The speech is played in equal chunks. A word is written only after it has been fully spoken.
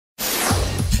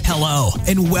Hello,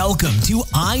 and welcome to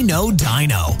I Know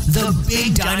Dino, the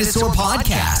Big Dinosaur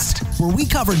Podcast, where we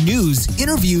cover news,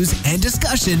 interviews, and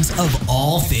discussions of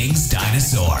all things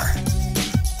dinosaur.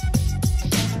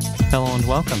 Hello and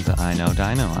welcome to I Know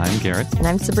Dino. I'm Garrett. And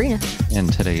I'm Sabrina.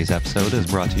 And today's episode is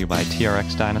brought to you by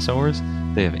TRX Dinosaurs.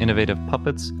 They have innovative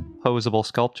puppets, posable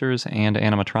sculptures, and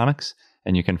animatronics,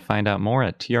 and you can find out more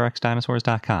at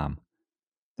trxdinosaurs.com.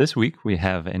 This week we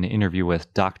have an interview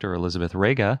with Dr. Elizabeth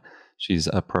Rega. She's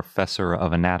a professor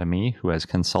of anatomy who has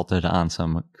consulted on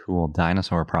some cool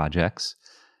dinosaur projects.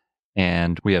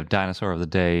 And we have Dinosaur of the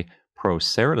Day,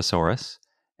 Proceratosaurus,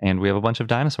 and we have a bunch of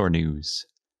dinosaur news.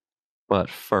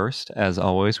 But first, as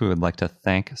always, we would like to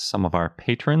thank some of our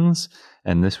patrons.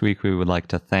 And this week we would like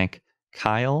to thank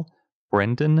Kyle,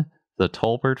 Brendan, the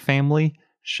Tolbert family,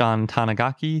 Sean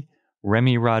Tanagaki,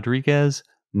 Remy Rodriguez,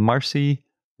 Marcy,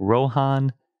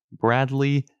 Rohan,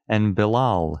 Bradley, and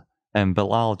Bilal. And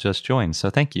Bilal just joined, so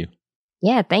thank you.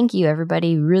 Yeah, thank you,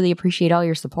 everybody. Really appreciate all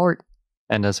your support.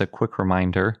 And as a quick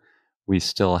reminder, we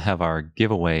still have our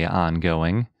giveaway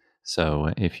ongoing.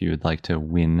 So if you would like to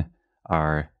win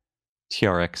our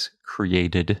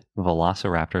TRX-created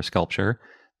Velociraptor sculpture,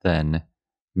 then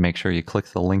make sure you click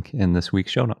the link in this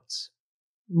week's show notes.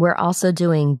 We're also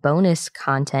doing bonus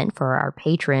content for our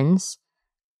patrons.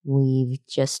 We've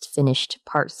just finished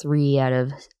part 3 out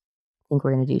of, I think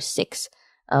we're going to do 6,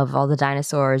 of all the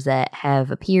dinosaurs that have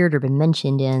appeared or been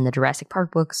mentioned in the Jurassic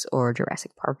Park books or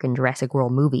Jurassic Park and Jurassic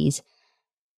World movies.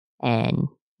 And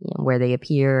where they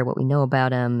appear, what we know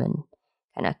about them, and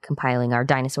kind of compiling our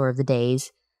Dinosaur of the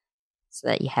Days so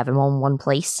that you have them all in one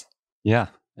place. Yeah,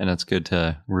 and it's good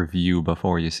to review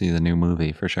before you see the new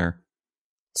movie, for sure.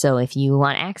 So if you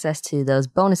want access to those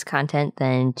bonus content,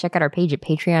 then check out our page at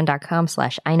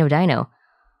patreon.com/iknowdino.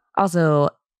 Also,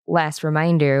 last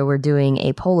reminder, we're doing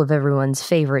a poll of everyone's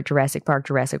favorite Jurassic Park,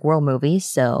 Jurassic World movies,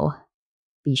 so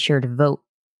be sure to vote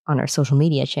on our social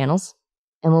media channels.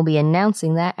 And we'll be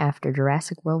announcing that after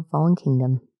Jurassic World Fallen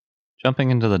Kingdom.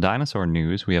 Jumping into the dinosaur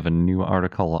news, we have a new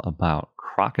article about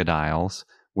crocodiles,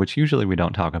 which usually we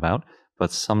don't talk about,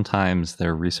 but sometimes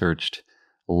they're researched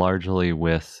largely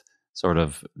with sort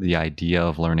of the idea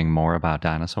of learning more about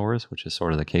dinosaurs, which is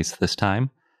sort of the case this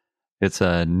time. It's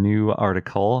a new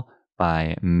article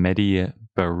by Mehdi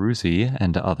Barouzi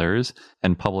and others,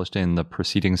 and published in the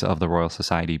Proceedings of the Royal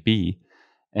Society B.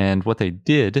 And what they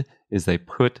did is they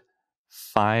put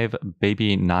 5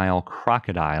 baby Nile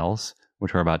crocodiles,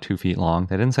 which were about 2 feet long.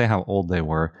 They didn't say how old they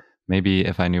were. Maybe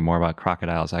if I knew more about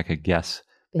crocodiles, I could guess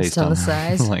based on the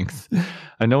size. Length.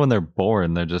 I know when they're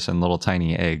born, they're just in little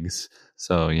tiny eggs.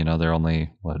 So, they're only,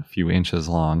 a few inches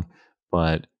long.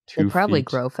 But they probably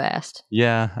grow fast.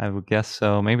 Yeah, I would guess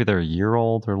so. Maybe they're a year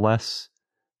old or less.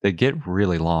 They get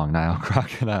really long. Nile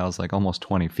crocodiles, like almost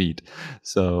 20 feet.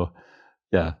 So,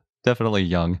 yeah, definitely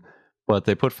young. But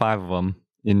they put 5 of them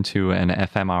into an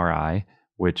fMRI,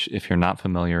 which, if you're not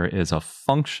familiar, is a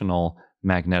functional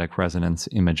magnetic resonance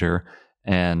imager.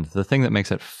 And the thing that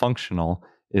makes it functional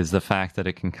is the fact that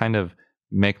it can kind of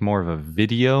make more of a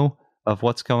video of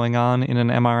what's going on in an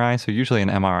MRI. So usually an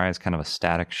MRI is kind of a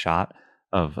static shot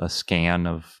of a scan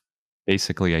of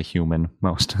basically a human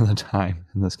most of the time.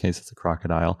 In this case, it's a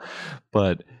crocodile.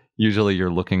 But usually you're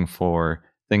looking for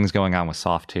things going on with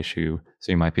soft tissue.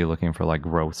 So you might be looking for like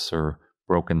growths or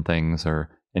broken things or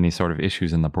any sort of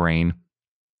issues in the brain.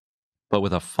 But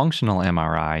with a functional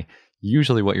MRI,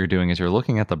 usually what you're doing is you're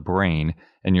looking at the brain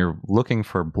and you're looking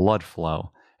for blood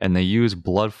flow. And they use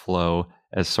blood flow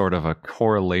as sort of a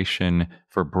correlation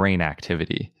for brain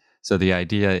activity. So the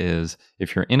idea is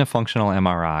if you're in a functional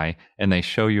MRI and they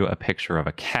show you a picture of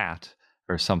a cat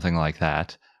or something like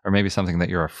that, or maybe something that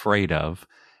you're afraid of,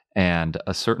 and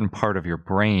a certain part of your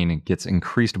brain gets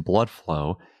increased blood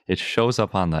flow, it shows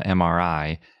up on the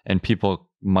MRI, and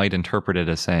people might interpret it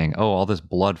as saying, oh, all this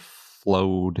blood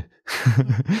flowed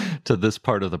to this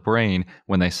part of the brain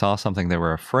when they saw something they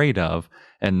were afraid of,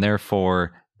 and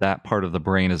therefore that part of the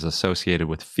brain is associated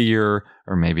with fear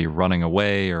or maybe running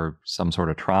away or some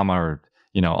sort of trauma or,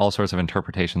 all sorts of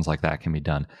interpretations like that can be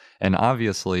done. And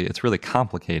obviously it's really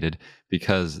complicated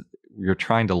because you're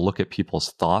trying to look at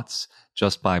people's thoughts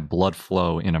just by blood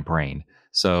flow in a brain.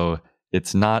 So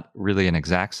it's not really an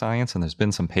exact science. And there's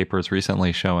been some papers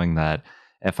recently showing that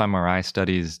fMRI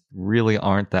studies really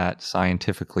aren't that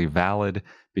scientifically valid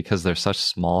because they're such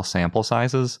small sample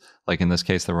sizes. Like in this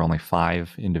case, there were only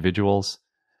 5 individuals.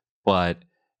 But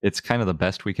it's kind of the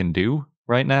best we can do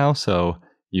right now. So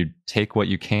you take what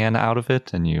you can out of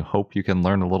it and you hope you can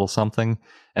learn a little something.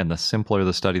 And the simpler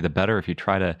the study, the better. If you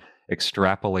try to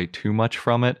extrapolate too much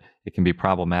from it, it can be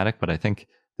problematic. But I think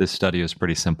this study is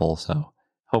pretty simple. So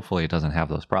hopefully it doesn't have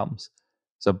those problems.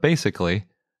 So basically,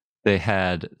 they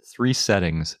had 3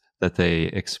 settings that they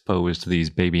exposed these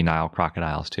baby Nile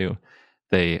crocodiles to.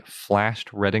 They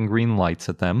flashed red and green lights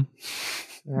at them.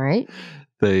 All right.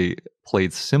 They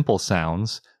played simple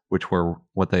sounds, which were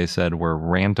what they said were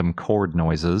random chord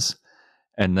noises.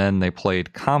 And then they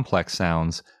played complex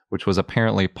sounds, which was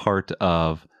apparently part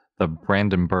of the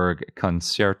Brandenburg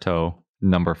Concerto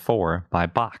No. 4 by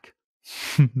Bach.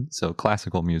 So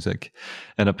classical music.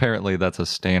 And apparently that's a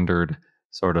standard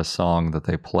sort of song that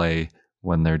they play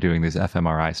when they're doing these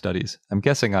fMRI studies. I'm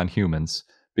guessing on humans,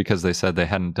 because they said they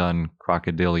hadn't done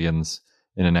crocodilians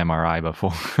in an MRI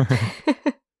before.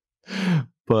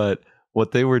 But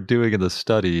what they were doing in the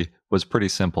study was pretty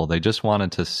simple. They just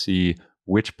wanted to see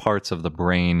which parts of the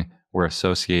brain were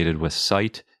associated with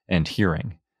sight and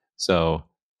hearing. So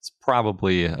it's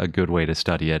probably a good way to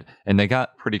study it. And they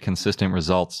got pretty consistent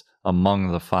results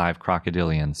among the 5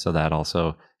 crocodilians. So that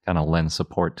also kind of lends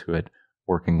support to it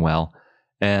working well.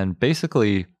 And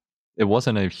basically, it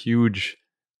wasn't a huge,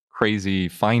 crazy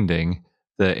finding.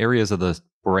 The areas of the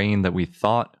brain that we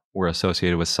thought were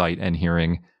associated with sight and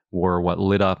hearing were what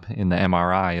lit up in the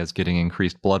MRI as getting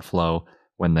increased blood flow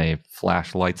when they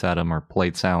flashed lights at them or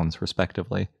played sounds,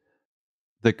 respectively.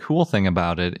 The cool thing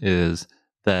about it is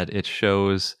that it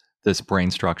shows this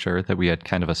brain structure that we had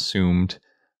kind of assumed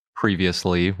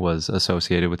previously was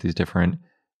associated with these different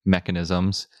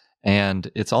mechanisms. And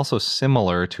it's also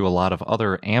similar to a lot of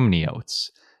other amniotes.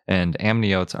 And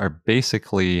amniotes are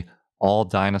basically all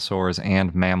dinosaurs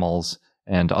and mammals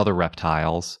and other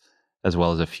reptiles, as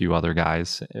well as a few other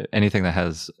guys. Anything that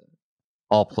has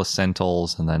all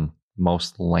placentals and then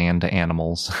most land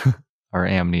animals are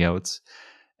amniotes.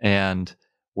 And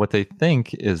what they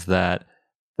think is that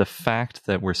the fact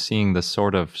that we're seeing this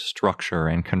sort of structure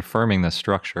and confirming this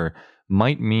structure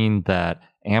might mean that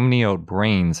amniote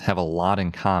brains have a lot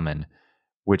in common,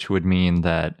 which would mean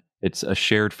that it's a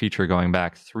shared feature going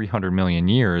back 300 million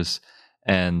years,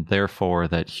 and therefore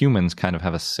that humans kind of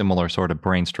have a similar sort of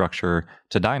brain structure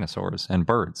to dinosaurs and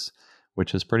birds,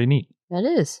 which is pretty neat. That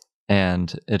is.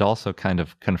 And it also kind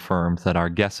of confirmed that our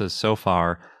guesses so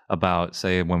far about,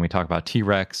 say, when we talk about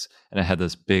T-Rex, and it had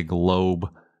this big lobe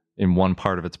in one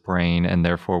part of its brain, and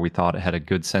therefore we thought it had a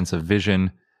good sense of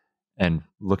vision. And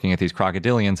looking at these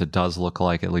crocodilians, it does look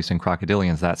like, at least in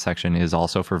crocodilians, that section is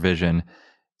also for vision,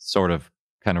 sort of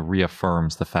kind of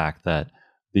reaffirms the fact that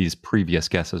these previous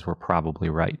guesses were probably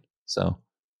right. So,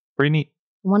 pretty neat.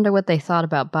 Wonder what they thought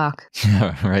about Bach.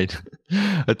 Yeah, right.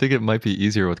 I think it might be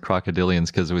easier with crocodilians,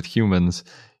 because with humans,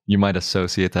 you might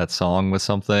associate that song with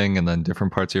something, and then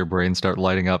different parts of your brain start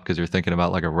lighting up because you're thinking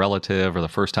about like a relative or the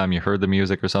first time you heard the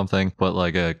music or something. But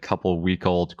like a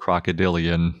couple-week-old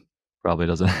crocodilian probably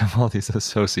doesn't have all these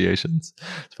associations.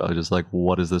 It's probably just like,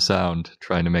 what is the sound?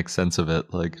 Trying to make sense of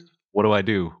it. Like, what do I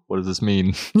do? What does this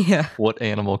mean? Yeah. What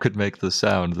animal could make this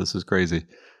sound? This is crazy.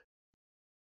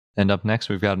 And up next,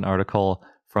 we've got an article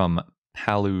from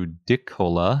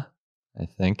Paludicola, I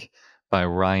think, by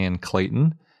Ryan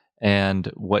Clayton. And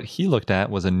what he looked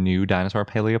at was a new dinosaur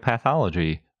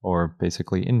paleopathology, or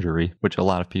basically injury, which a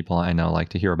lot of people I know like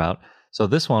to hear about. So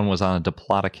this one was on a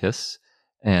Diplodocus,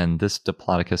 and this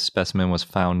Diplodocus specimen was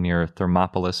found near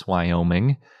Thermopolis,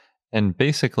 Wyoming. And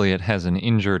basically it has an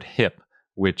injured hip,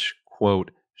 which,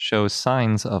 quote, shows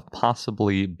signs of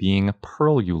possibly being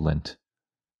purulent,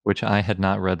 which I had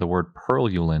not read the word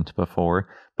purulent before,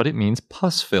 but it means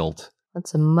pus-filled.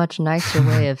 That's a much nicer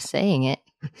way of saying it.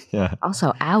 Yeah.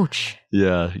 Also, ouch.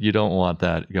 Yeah, you don't want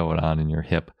that going on in your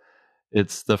hip.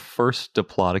 It's the first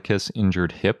Diplodocus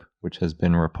injured hip, which has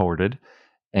been reported,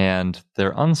 and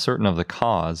they're uncertain of the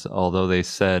cause, although they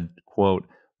said, quote,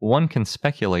 one can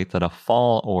speculate that a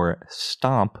fall or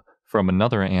stomp from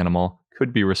another animal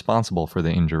could be responsible for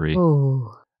the injury.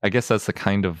 Ooh. I guess that's the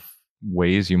kind of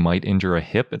ways you might injure a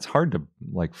hip. It's hard to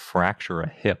like fracture a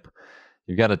hip.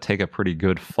 You've got to take a pretty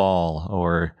good fall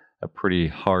or a pretty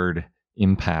hard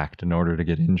impact in order to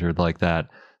get injured like that.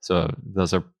 So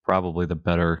those are probably the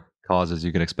better causes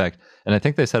you could expect. And I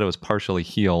think they said it was partially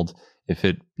healed. If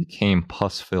it became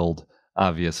pus-filled,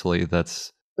 obviously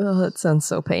that's... Oh, that sounds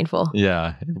so painful.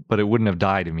 Yeah, but it wouldn't have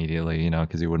died immediately,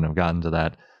 because he wouldn't have gotten to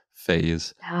that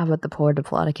phase. Ah, but the poor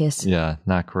Diplodocus. Yeah,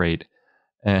 not great.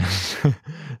 And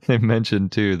they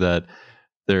mentioned too that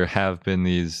there have been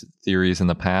these theories in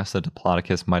the past that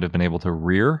Diplodocus might have been able to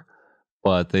rear,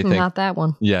 but they think... Not that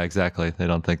one. Yeah, exactly. They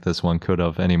don't think this one could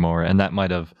have anymore. And that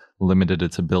might have limited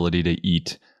its ability to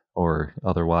eat or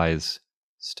otherwise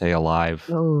stay alive.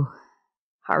 Oh,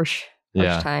 harsh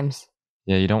times.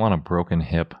 Yeah, you don't want a broken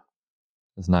hip.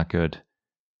 It's not good.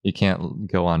 You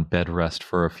can't go on bed rest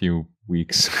for a few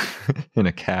weeks in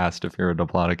a cast if you're a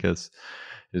Diplodocus.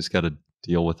 You just got to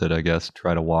deal with it, I guess.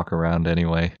 Try to walk around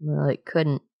anyway. Well, it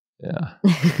couldn't. Yeah.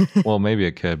 Well, maybe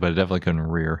it could, but it definitely couldn't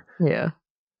rear. Yeah.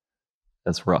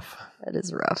 That's rough. That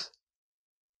is rough.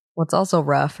 What's also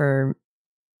rough, or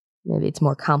maybe it's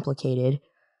more complicated,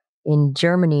 in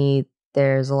Germany,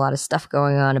 there's a lot of stuff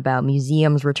going on about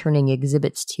museums returning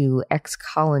exhibits to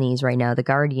ex-colonies right now. The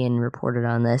Guardian reported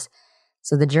on this.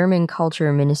 So the German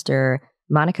culture minister,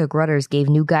 Monika Grutters, gave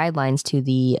new guidelines to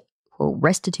the, quote,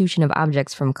 restitution of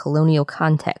objects from colonial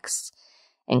contexts,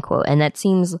 end quote. And that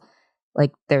seems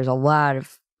like there's a lot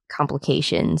of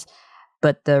complications.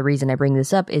 But the reason I bring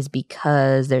this up is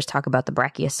because there's talk about the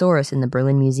Brachiosaurus in the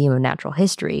Berlin Museum of Natural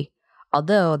History,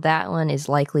 although that one is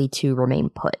likely to remain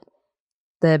put.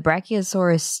 The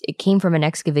Brachiosaurus, it came from an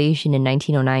excavation in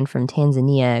 1909 from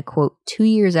Tanzania, quote, 2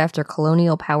 years after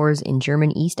colonial powers in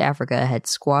German East Africa had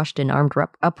squashed an armed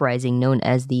uprising known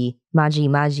as the Maji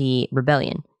Maji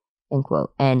Rebellion, end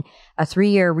quote. And a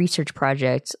 3-year research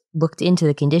project looked into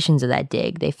the conditions of that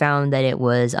dig. They found that it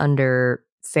was under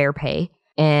fair pay,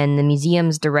 and the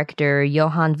museum's director,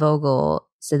 Johann Vogel,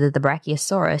 said that the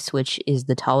Brachiosaurus, which is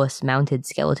the tallest mounted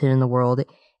skeleton in the world,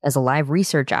 is a live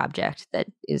research object that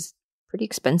is pretty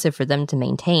expensive for them to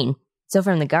maintain. So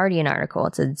from the Guardian article,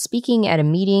 it said, speaking at a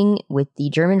meeting with the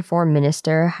German Foreign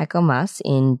Minister Heiko Maas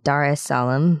in Dar es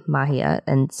Salaam, Mahia,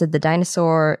 and said the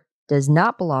dinosaur does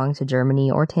not belong to Germany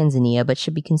or Tanzania, but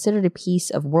should be considered a piece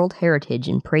of world heritage,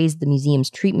 and praised the museum's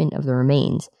treatment of the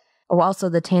remains. Oh, also,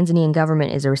 the Tanzanian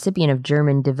government is a recipient of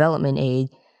German development aid,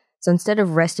 so instead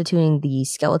of restituting the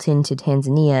skeleton to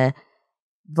Tanzania,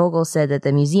 Vogel said that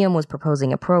the museum was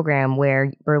proposing a program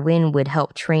where Berlin would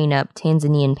help train up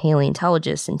Tanzanian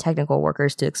paleontologists and technical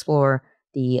workers to explore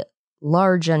the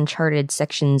large uncharted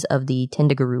sections of the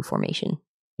Tendaguru Formation.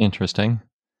 Interesting.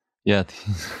 Yeah,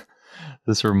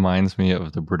 this reminds me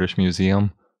of the British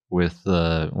Museum with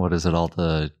all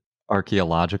the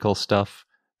archaeological stuff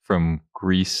from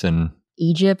Greece and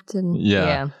Egypt. And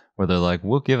yeah, where they're like,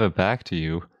 we'll give it back to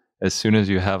you as soon as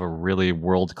you have a really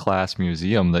world-class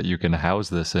museum that you can house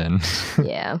this in.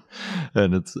 Yeah.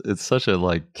 And it's such a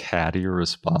like catty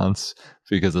response,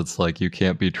 because it's like you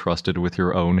can't be trusted with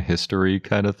your own history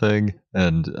kind of thing.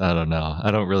 And I don't know.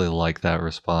 I don't really like that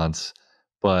response.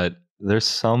 But there's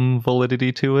some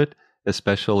validity to it,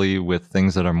 especially with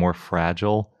things that are more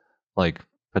fragile, like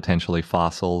potentially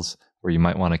fossils, where you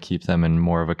might want to keep them in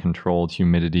more of a controlled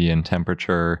humidity and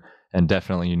temperature. And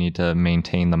definitely you need to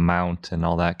maintain the mount and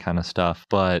all that kind of stuff.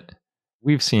 But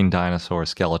we've seen dinosaur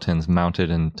skeletons mounted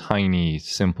in tiny,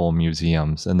 simple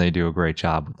museums, and they do a great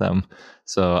job with them.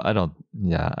 So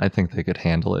I think they could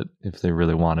handle it if they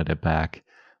really wanted it back.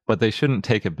 But they shouldn't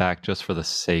take it back just for the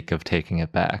sake of taking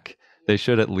it back. They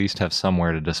should at least have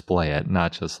somewhere to display it,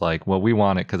 not just like, well, we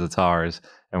want it because it's ours,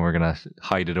 and we're going to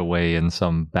hide it away in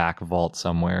some back vault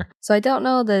somewhere. So I don't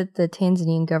know that the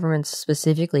Tanzanian government's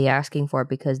specifically asking for it,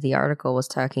 because the article was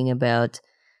talking about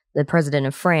the president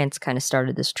of France kind of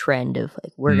started this trend of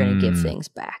like, we're going to give things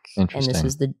back. And this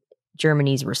was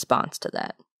Germany's response to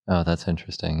that. Oh, that's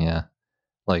interesting. Yeah.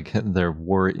 Like they're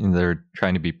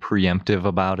trying to be preemptive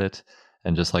about it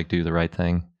and just like do the right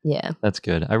thing. Yeah. That's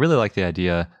good. I really like the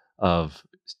idea of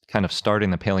kind of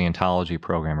starting the paleontology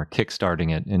program or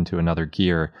kickstarting it into another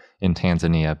gear in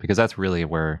Tanzania, because that's really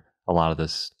where a lot of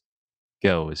this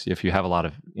goes. If you have a lot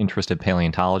of interested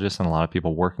paleontologists and a lot of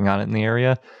people working on it in the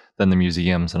area, then the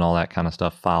museums and all that kind of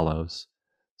stuff follows.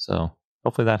 So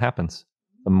hopefully that happens.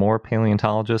 The more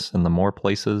paleontologists and the more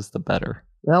places, the better.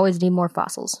 We always need more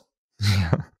fossils.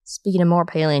 Speaking of more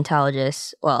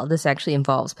paleontologists, well, this actually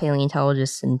involves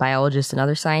paleontologists and biologists and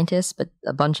other scientists, but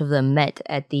a bunch of them met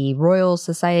at the Royal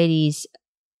Society's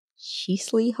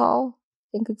Chesley Hall.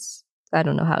 I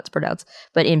don't know how it's pronounced,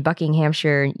 but in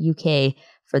Buckinghamshire, UK,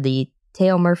 for the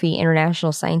Theo Murphy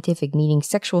International Scientific Meeting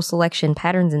Sexual Selection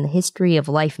Patterns in the History of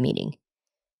Life meeting.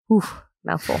 Oof,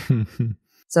 mouthful.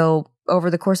 So over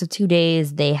the course of 2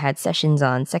 days, they had sessions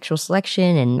on sexual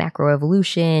selection and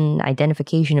macroevolution,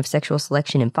 identification of sexual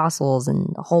selection in fossils,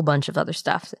 and a whole bunch of other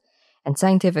stuff. And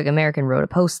Scientific American wrote a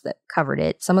post that covered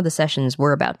it. Some of the sessions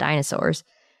were about dinosaurs.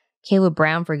 Caleb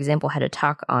Brown, for example, had a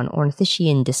talk on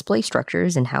ornithischian display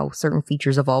structures and how certain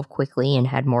features evolved quickly and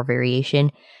had more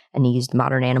variation, and he used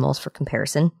modern animals for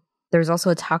comparison. There was also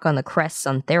a talk on the crests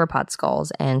on theropod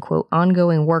skulls and, quote,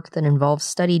 ongoing work that involves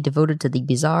study devoted to the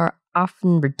bizarre,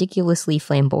 often ridiculously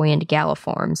flamboyant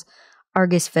galliforms.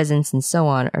 Argus pheasants and so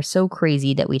on are so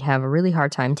crazy that we'd have a really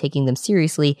hard time taking them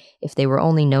seriously if they were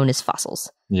only known as fossils.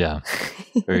 Yeah,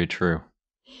 very true.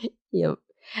 Yep.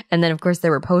 And then, of course,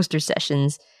 there were poster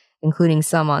sessions, including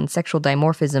some on sexual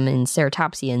dimorphism in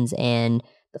ceratopsians and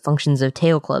the functions of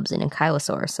tail clubs in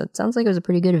ankylosaurs. So it sounds like it was a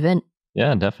pretty good event.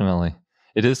 Yeah, definitely.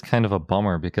 it is kind of a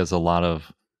bummer because a lot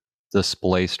of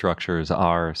display structures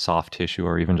are soft tissue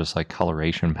or even just like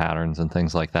coloration patterns and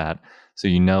things like that. So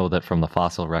you know that from the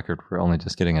fossil record, we're only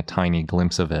just getting a tiny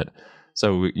glimpse of it.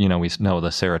 So, we know the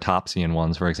ceratopsian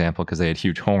ones, for example, because they had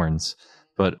huge horns.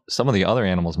 But some of the other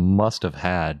animals must have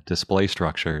had display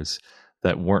structures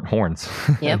that weren't horns.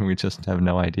 Yep. And we just have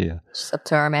no idea. Just up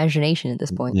to our imagination at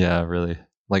this point. Yeah, really.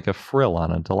 Like a frill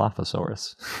on a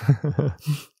Dilophosaurus.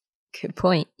 Good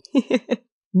point.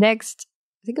 Next,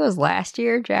 I think it was last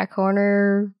year, Jack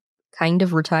Horner kind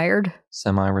of retired.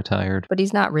 Semi-retired. But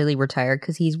he's not really retired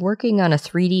because he's working on a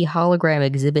 3D hologram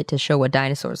exhibit to show what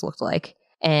dinosaurs looked like.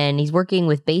 And he's working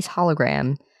with base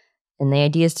hologram. And the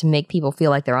idea is to make people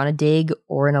feel like they're on a dig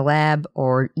or in a lab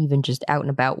or even just out and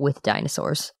about with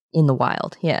dinosaurs in the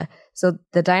wild. Yeah. So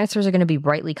the dinosaurs are going to be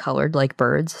brightly colored like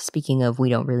birds. Speaking of, we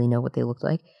don't really know what they look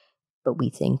like, but we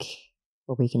think,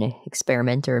 or we can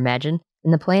experiment or imagine.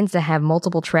 And the plan is to have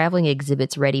multiple traveling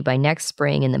exhibits ready by next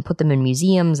spring and then put them in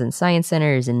museums and science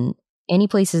centers and any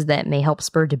places that may help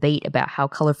spur debate about how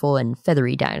colorful and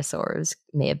feathery dinosaurs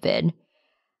may have been.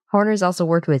 Horner's also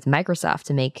worked with Microsoft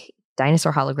to make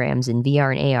dinosaur holograms in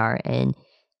VR and AR, and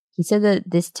he said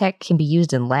that this tech can be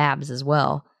used in labs as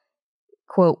well.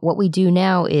 Quote, what we do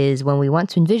now is when we want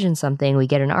to envision something, we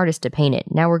get an artist to paint it.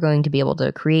 Now we're going to be able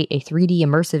to create a 3D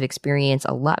immersive experience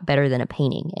a lot better than a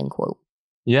painting, end quote.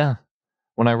 Yeah.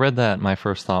 When I read that, my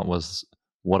first thought was,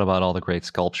 what about all the great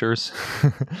sculptures?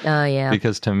 Yeah.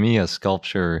 Because to me, a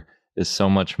sculpture is so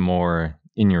much more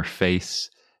in your face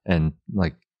and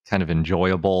like kind of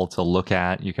enjoyable to look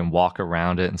at. You can walk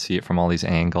around it and see it from all these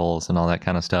angles and all that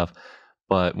kind of stuff.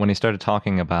 But when he started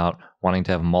talking about wanting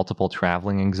to have multiple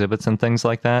traveling exhibits and things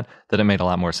like that, it made a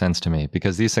lot more sense to me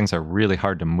because these things are really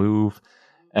hard to move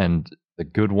and the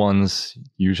good ones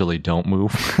usually don't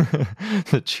move.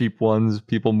 The cheap ones,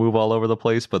 people move all over the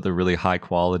place, but the really high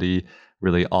quality,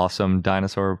 really awesome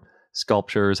dinosaur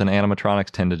sculptures and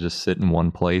animatronics tend to just sit in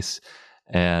one place.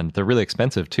 And they're really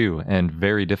expensive too and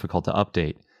very difficult to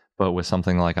update. But with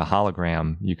something like a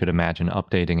hologram, you could imagine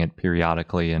updating it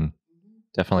periodically and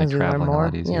definitely traveling a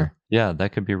lot easier. Yeah,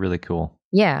 that could be really cool.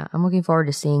 Yeah, I'm looking forward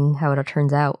to seeing how it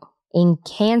turns out. In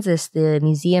Kansas, the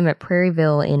museum at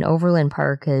Prairieville in Overland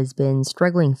Park has been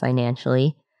struggling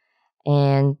financially,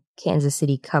 and Kansas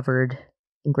City covered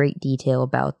in great detail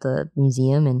about the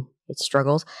museum and its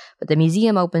struggles. But the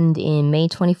museum opened in May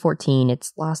 2014.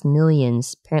 It's lost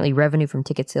millions. Apparently, revenue from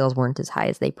ticket sales weren't as high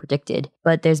as they predicted.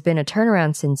 But there's been a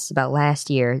turnaround since about last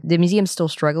year. The museum's still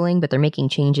struggling, but they're making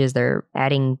changes. They're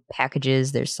adding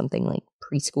packages. There's something like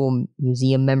preschool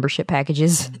museum membership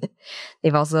packages.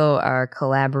 They've also are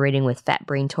collaborating with Fat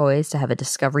Brain Toys to have a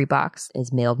discovery box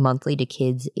is mailed monthly to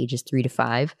kids ages 3 to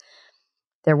 5.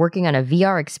 They're working on a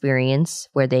VR experience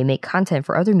where they make content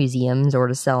for other museums or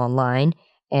to sell online.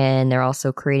 And they're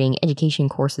also creating education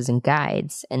courses and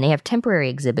guides. And they have temporary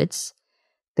exhibits.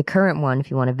 The current one, if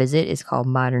you want to visit, is called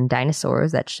Modern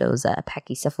Dinosaurs. That shows a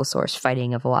Pachycephalosaurus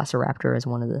fighting a velociraptor as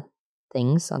one of the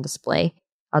things on display.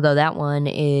 Although that one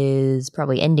is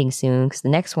probably ending soon because the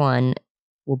next one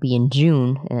will be in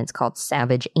June. And it's called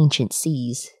Savage Ancient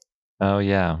Seas. Oh,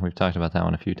 yeah. We've talked about that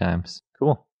one a few times.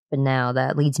 Cool. But now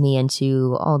that leads me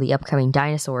into all the upcoming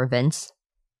dinosaur events.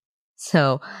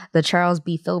 So, the Charles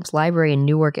B. Phillips Library in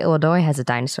Newark, Illinois has a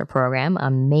dinosaur program.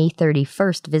 On May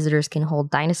 31st, visitors can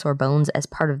hold dinosaur bones as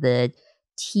part of the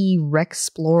T-Rex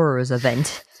Explorers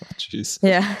event. Jeez.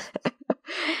 Yeah.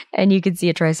 And you can see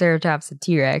a Triceratops and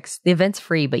T-Rex. The event's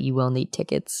free, but you will need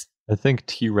tickets. I think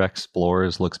T-Rex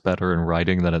Explorers looks better in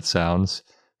writing than it sounds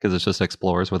because it's just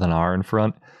Explorers with an R in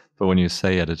front. But when you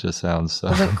say it, it just sounds so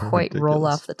doesn't quite ridiculous. Roll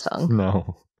off the tongue.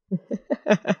 No.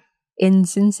 In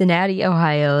Cincinnati,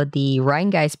 Ohio, the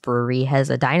Rheingeist Brewery has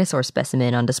a dinosaur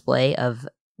specimen on display of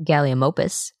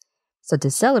Gallimimus. So to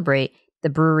celebrate, the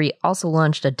brewery also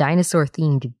launched a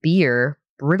dinosaur-themed beer,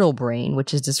 Brittle Brain,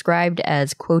 which is described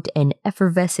as, quote, an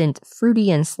effervescent, fruity,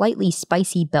 and slightly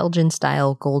spicy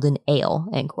Belgian-style golden ale,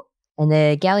 end quote. And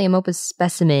the Gallimimus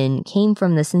specimen came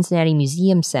from the Cincinnati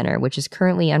Museum Center, which is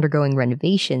currently undergoing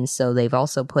renovations, so they've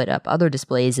also put up other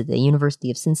displays at the University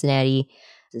of Cincinnati,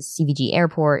 the CVG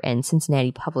Airport, and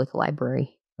Cincinnati Public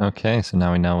Library. Okay, so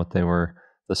now we know what they were,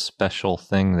 the special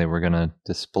thing they were going to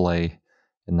display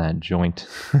in that joint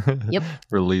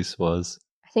release was.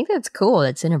 I think that's cool.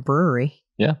 It's in a brewery.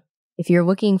 Yeah. If you're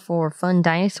looking for fun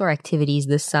dinosaur activities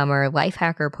this summer,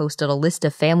 Lifehacker posted a list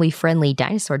of family-friendly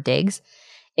dinosaur digs.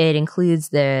 It includes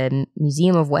the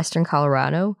Museum of Western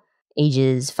Colorado,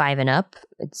 ages 5 and up.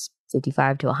 It's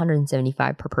 $55 to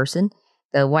 $175 per person.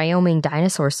 The Wyoming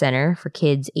Dinosaur Center for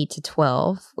kids 8 to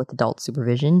 12 with adult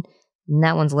supervision. And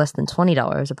that one's less than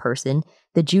 $20 a person.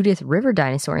 The Judith River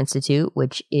Dinosaur Institute,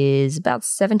 which is about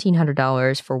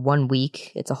 $1,700 for 1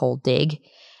 week. It's a whole dig.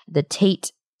 The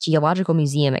Tate Geological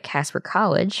Museum at Casper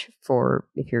College, for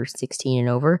if you're 16 and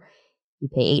over, you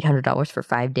pay $800 for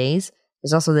 5 days.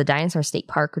 There's also the Dinosaur State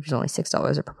Park, which is only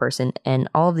 $6 per person. And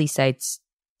all of these sites,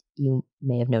 you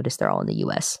may have noticed, they're all in the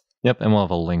U.S. Yep, and we'll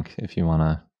have a link if you want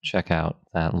to check out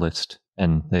that list.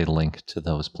 And they link to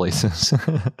those places.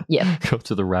 Yeah. Go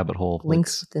to the rabbit hole of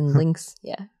links within links,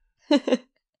 yeah.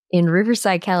 In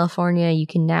Riverside, California, you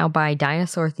can now buy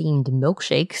dinosaur-themed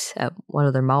milkshakes at one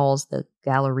of their malls, the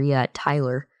Galleria at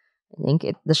Tyler. I think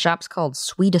the shop's called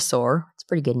Sweetosaur. It's a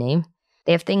pretty good name.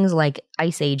 They have things like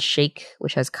Ice Age Shake,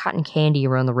 which has cotton candy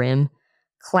around the rim,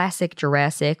 Classic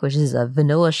Jurassic, which is a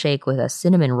vanilla shake with a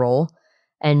cinnamon roll,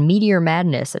 and Meteor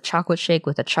Madness, a chocolate shake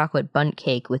with a chocolate bundt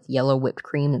cake with yellow whipped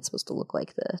cream. It's supposed to look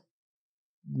like the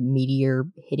meteor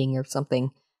hitting or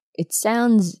something. It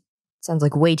sounds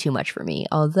like way too much for me,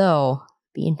 although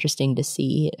it'd be interesting to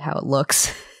see how it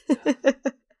looks.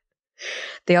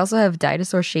 They also have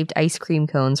dinosaur-shaped ice cream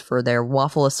cones for their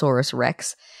Waffleosaurus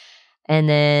Rex, and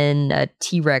then a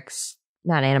T-Rex,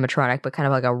 not animatronic, but kind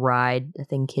of like a ride, a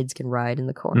thing kids can ride in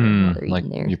the corner while they're like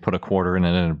eating there. You put a quarter in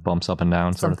it and it bumps up and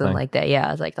down, sort of thing. Something like that,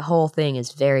 yeah. It's like the whole thing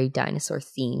is very dinosaur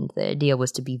themed. The idea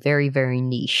was to be very, very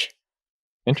niche.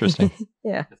 Interesting.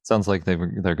 Yeah. It sounds like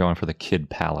they're going for the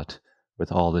kid palate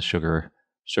with all the sugar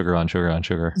on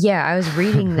sugar. Yeah, I was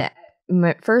reading that.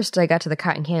 First, I got to the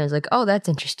cotton candy. I was like, oh, that's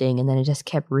interesting. And then I just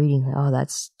kept reading. Oh,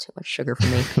 that's too much sugar for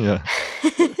me. Yeah.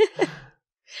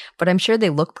 But I'm sure they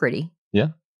look pretty. Yeah.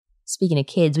 Speaking of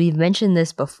kids, we've mentioned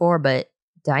this before, but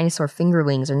dinosaur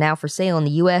fingerlings are now for sale in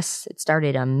the U.S. It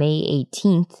started on May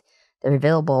 18th. They're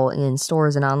available in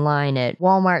stores and online at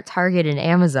Walmart, Target, and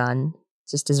Amazon.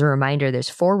 Just as a reminder, there's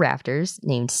 4 raptors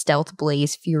named Stealth,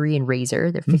 Blaze, Fury, and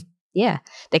Razor.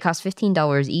 They cost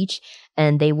 $15 each,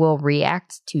 and they will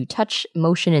react to touch,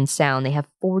 motion, and sound. They have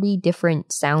 40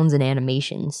 different sounds and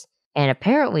animations. And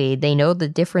apparently, they know the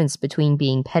difference between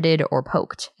being petted or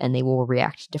poked, and they will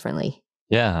react differently.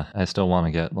 Yeah, I still want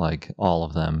to get like all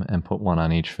of them and put one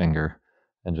on each finger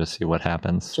and just see what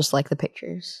happens. Just like the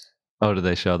pictures. Oh, did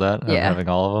they show that? Yeah. Having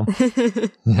all of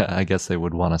them? Yeah, I guess they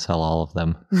would want to sell all of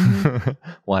them. Mm-hmm.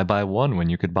 Why buy one when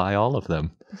you could buy all of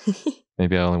them?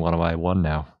 Maybe I only want to buy one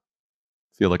now.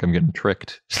 Feel like I'm getting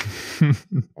tricked.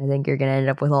 I think you're going to end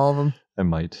up with all of them. I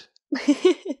might.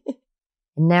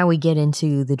 And now we get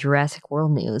into the Jurassic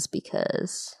World news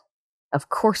because, of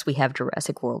course, we have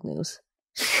Jurassic World news.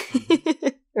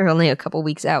 They're only a couple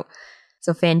weeks out.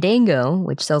 So Fandango,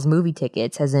 which sells movie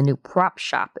tickets, has a new prop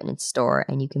shop in its store,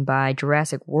 and you can buy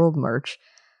Jurassic World merch.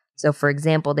 So, for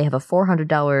example, they have a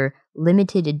 $400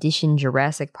 limited edition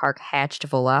Jurassic Park hatched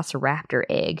Velociraptor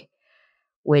egg,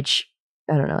 which,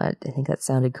 I don't know, I think that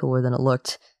sounded cooler than it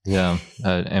looked. Yeah,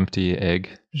 an empty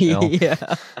egg shell.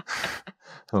 Yeah.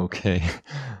 Okay.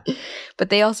 But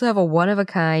they also have a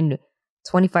one-of-a-kind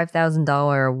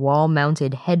 $25,000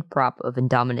 wall-mounted head prop of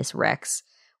Indominus Rex,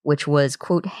 which was,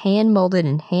 quote, hand-molded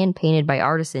and hand-painted by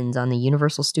artisans on the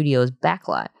Universal Studios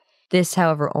backlot. This,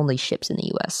 however, only ships in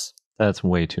the U.S. That's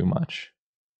way too much.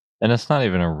 And it's not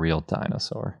even a real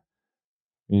dinosaur.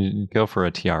 You go for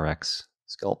a TRX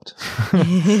sculpt.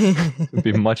 It'd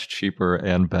be much cheaper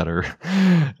and better.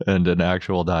 And an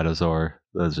actual dinosaur,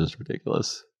 that's just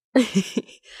ridiculous.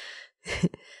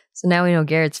 So now we know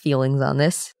Garrett's feelings on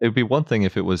this. It would be one thing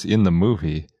if it was in the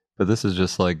movie, but this is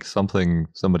just like something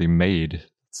somebody made.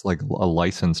 It's like a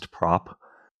licensed prop.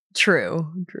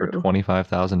 True. For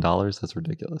 $25,000? That's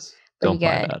ridiculous. Don't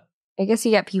buy that. I guess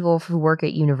you got people who work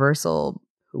at Universal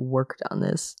who worked on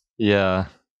this. Yeah.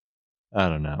 I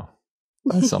don't know.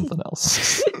 That's something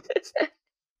else.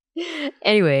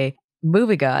 Anyway,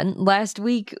 moving on. Last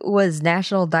week was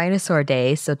National Dinosaur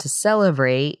Day, so to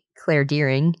celebrate, Claire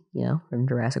Dearing, from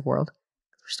Jurassic World,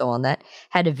 we're still on that,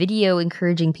 had a video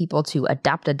encouraging people to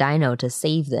adopt a dino to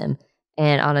save them.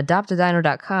 And on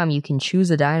adoptadino.com, you can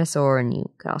choose a dinosaur, and you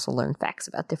can also learn facts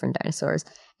about different dinosaurs.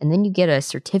 And then you get a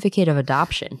certificate of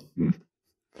adoption.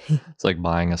 It's like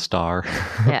buying a star.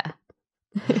 Yeah.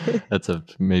 That's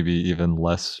maybe even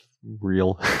less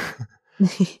real.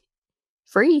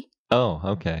 Free. Oh,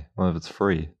 okay. Well, if it's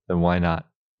free, then why not?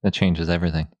 That changes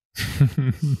everything.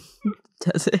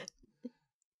 Does it?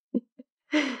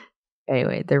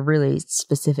 Anyway, they're really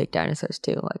specific dinosaurs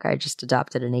too. Like, I just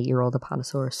adopted an 8-year-old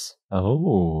Apatosaurus.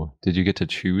 Oh, did you get to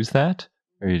choose that?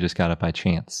 Or you just got it by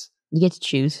chance? You get to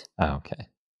choose. Oh, okay.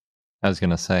 I was going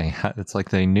to say, it's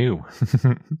like they knew.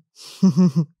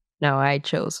 No, I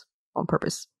chose on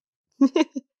purpose.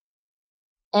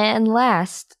 And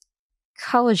last,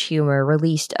 College Humor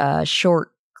released a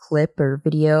short clip or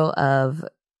video of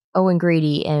Owen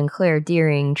Grady and Claire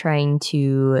Deering trying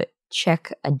to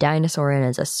check a dinosaur in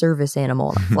as a service animal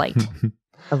on a flight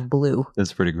of Blue.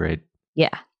 That's pretty great.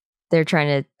 Yeah. They're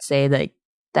trying to say that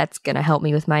that's going to help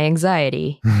me with my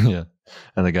anxiety. Yeah.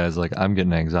 And the guy's like, I'm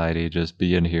getting anxiety just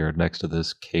being here next to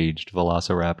this caged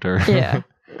velociraptor. Yeah.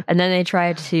 And then they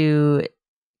try to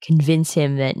convince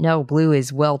him that no, Blue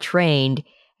is well trained,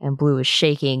 and Blue is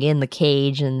shaking in the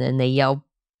cage, and then they yell,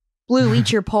 Blue,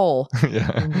 eat your pole. Yeah.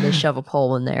 And they shove a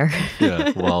pole in there.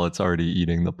 Yeah, while it's already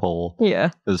eating the pole.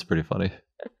 Yeah. It's pretty funny.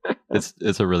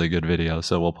 It's a really good video,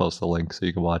 so we'll post the link so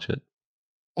you can watch it.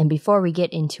 And before we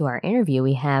get into our interview,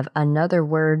 we have another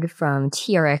word from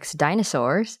TRX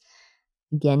Dinosaurs.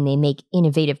 Again, they make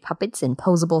innovative puppets and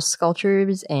posable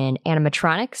sculptures and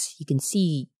animatronics. You can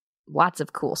see lots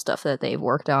of cool stuff that they've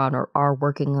worked on or are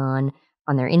working on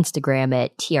their Instagram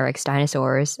at TRX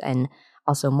Dinosaurs, and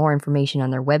also more information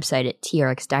on their website at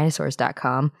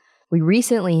trxdinosaurs.com. We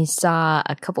recently saw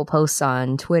a couple posts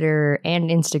on Twitter and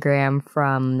Instagram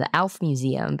from the Alf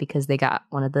Museum because they got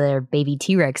one of their baby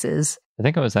T-Rexes. I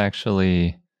think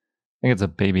it's a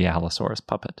baby Allosaurus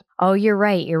puppet. Oh, you're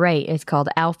right. It's called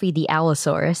Alfie the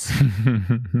Allosaurus.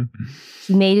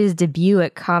 He made his debut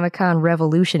at Comic-Con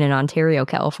Revolution in Ontario,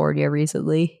 California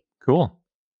recently. Cool.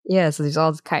 Yeah, so there's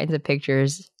all kinds of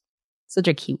pictures. Such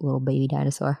a cute little baby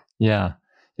dinosaur. Yeah.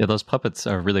 Yeah, those puppets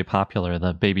are really popular,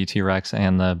 the baby T-Rex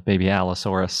and the baby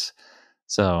Allosaurus.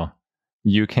 So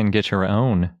you can get your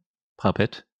own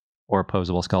puppet or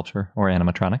posable sculpture or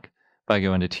animatronic by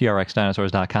going to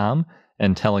trxdinosaurs.com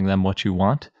and telling them what you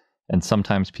want. And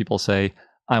sometimes people say,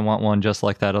 I want one just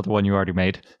like that other one you already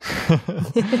made.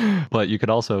 But you could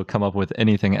also come up with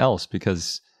anything else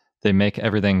because they make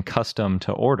everything custom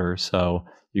to order. So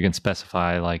you can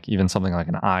specify like even something like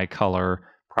an eye color,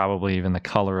 probably even the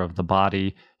color of the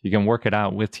body. You can work it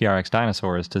out with TRX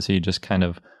Dinosaurs to see just kind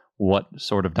of what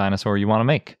sort of dinosaur you want to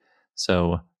make.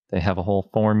 So they have a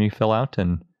whole form you fill out,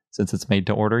 and since it's made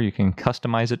to order, you can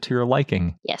customize it to your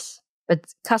liking. Yes, but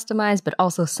customized, but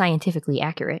also scientifically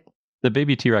accurate. The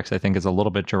baby T-Rex, I think, is a little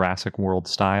bit Jurassic World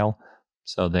style,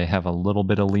 so they have a little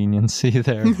bit of leniency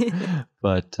there.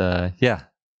 But yeah,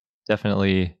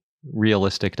 definitely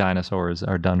realistic dinosaurs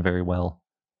are done very well.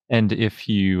 And if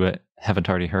you haven't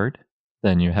already heard,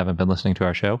 then you haven't been listening to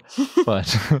our show.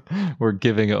 But we're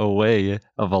giving away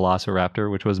a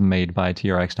Velociraptor, which was made by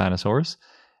TRX Dinosaurs.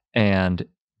 And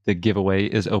the giveaway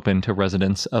is open to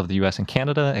residents of the US and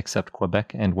Canada, except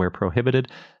Quebec and where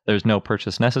prohibited. There's no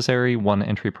purchase necessary, 1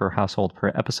 entry per household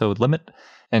per episode limit,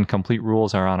 and complete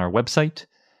rules are on our website.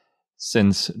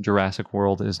 Since Jurassic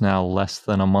World is now less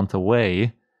than a month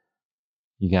away,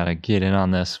 you gotta get in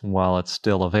on this while it's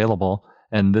still available.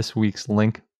 And this week's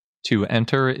link to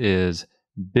enter is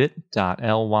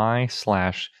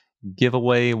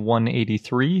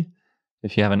bit.ly/giveaway183.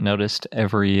 If you haven't noticed,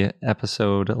 every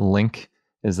episode link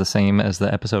is the same as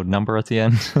the episode number at the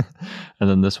end. And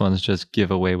then this one's just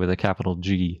giveaway with a capital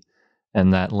G.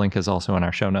 And that link is also in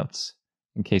our show notes,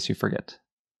 in case you forget.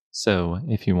 So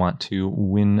if you want to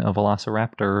win a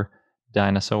Velociraptor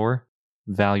dinosaur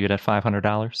valued at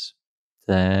 $500,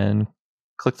 then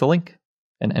click the link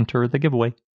and enter the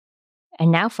giveaway.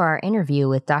 And now for our interview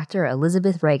with Dr.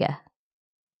 Elizabeth Rega.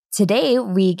 Today,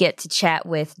 we get to chat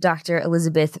with Dr.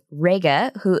 Elizabeth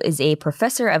Rega, who is a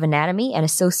professor of anatomy and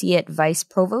associate vice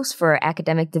provost for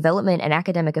academic development and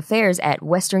academic affairs at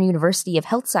Western University of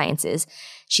Health Sciences.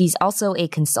 She's also a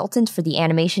consultant for the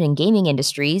animation and gaming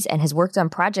industries and has worked on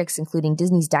projects including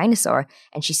Disney's Dinosaur,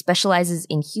 and she specializes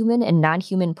in human and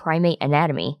non-human primate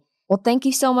anatomy. Well, thank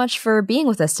you so much for being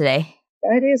with us today.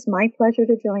 It is my pleasure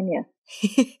to join you.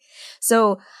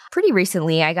 So pretty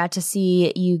recently, I got to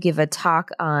see you give a talk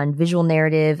on visual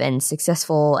narrative and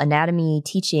successful anatomy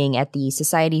teaching at the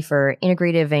Society for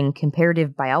Integrative and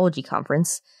Comparative Biology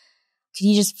Conference. Could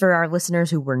you just, for our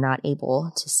listeners who were not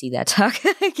able to see that talk,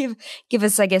 give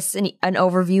us, I guess, an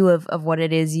overview of what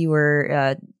it is you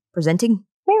were presenting?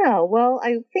 Yeah, well, I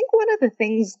think one of the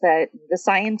things that the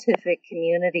scientific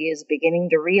community is beginning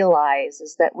to realize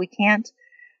is that we can't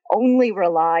only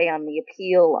rely on the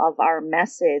appeal of our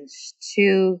message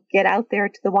to get out there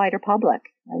to the wider public.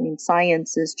 I mean,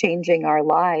 science is changing our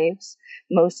lives,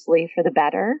 mostly for the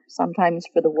better, sometimes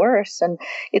for the worse. And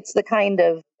it's the kind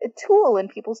of tool in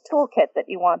people's toolkit that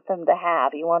you want them to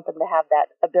have. You want them to have that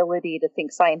ability to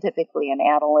think scientifically and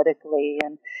analytically.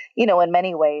 And, you know, in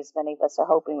many ways, many of us are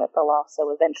hoping that they'll also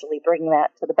eventually bring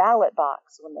that to the ballot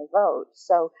box when they vote.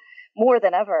 So more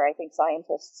than ever, I think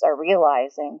scientists are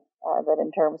realizing that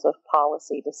in terms of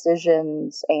policy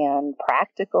decisions and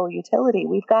practical utility,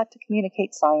 we've got to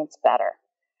communicate science better.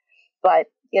 But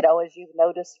as you've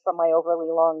noticed from my overly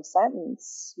long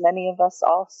sentence, many of us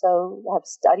also have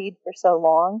studied for so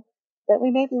long that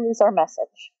we maybe lose our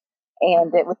message.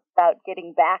 And it was about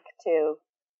getting back to,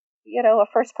 a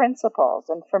first principles.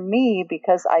 And for me,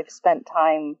 because I've spent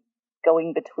time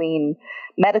going between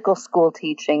medical school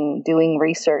teaching, doing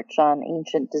research on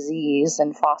ancient disease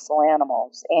and fossil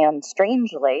animals, and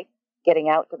strangely, getting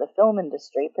out to the film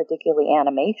industry, particularly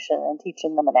animation, and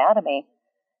teaching them anatomy,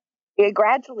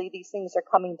 gradually these things are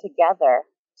coming together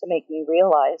to make me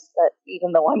realize that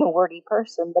even though I'm a wordy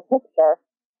person, the picture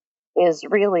is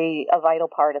really a vital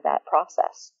part of that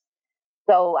process.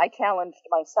 So I challenged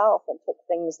myself and took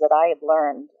things that I had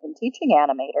learned in teaching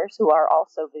animators, who are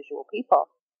also visual people,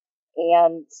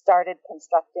 and started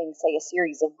constructing, say, a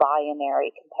series of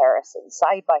binary comparisons,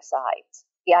 side by side.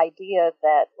 The idea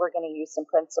that we're going to use some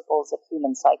principles of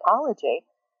human psychology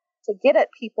to get at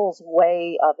people's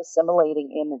way of assimilating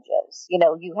images.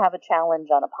 You have a challenge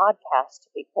on a podcast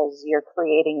because you're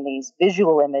creating these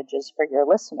visual images for your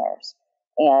listeners.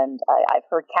 And I've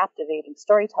heard captivating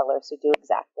storytellers who do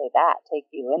exactly that, take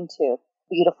you into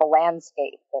beautiful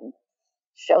landscape and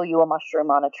show you a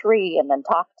mushroom on a tree and then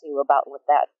talk to you about what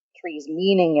that tree's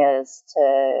meaning is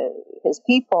to his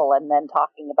people, and then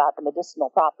talking about the medicinal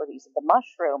properties of the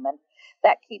mushroom. And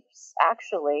that keeps,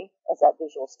 actually, as that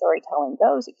visual storytelling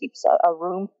goes, it keeps a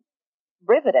room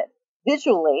riveted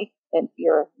visually. And if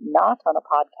you're not on a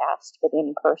podcast but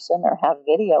in person or have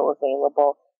video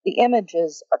available, the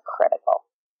images are critical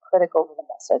to the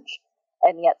message.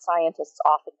 And yet scientists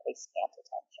often pay scant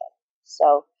attention.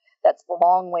 So that's the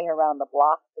long way around the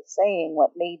block to saying what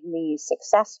made me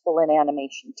successful in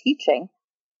animation teaching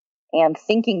and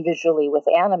thinking visually with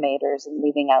animators and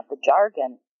leaving out the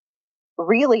jargon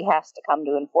really has to come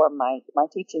to inform my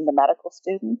teaching the medical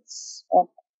students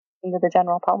and to the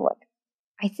general public.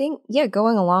 I think,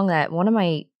 going along that, one of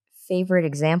my favorite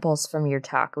examples from your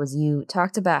talk was you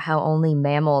talked about how only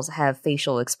mammals have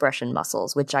facial expression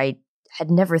muscles, which I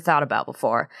had never thought about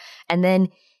before. And then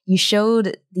you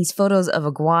showed these photos of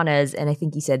iguanas, and I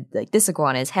think you said, like, this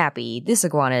iguana is happy, this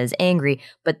iguana is angry,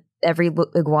 but every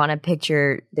iguana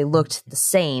picture, they looked the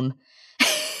same.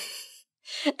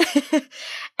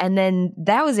 And then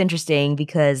that was interesting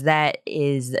because that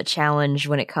is a challenge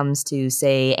when it comes to,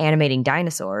 say, animating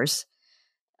dinosaurs,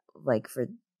 like for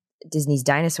Disney's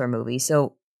dinosaur movie.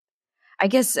 So I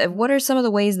guess, what are some of the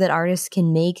ways that artists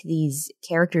can make these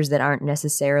characters that aren't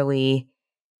necessarily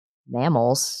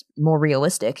mammals more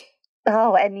realistic?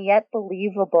 Oh, and yet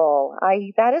believable.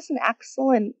 That is an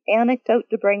excellent anecdote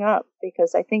to bring up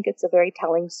because I think it's a very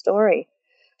telling story.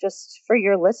 Just for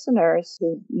your listeners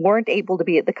who weren't able to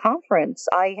be at the conference,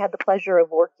 I had the pleasure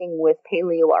of working with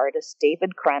paleo artist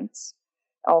David Krentz,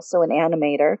 also an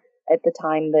animator, at the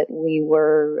time that we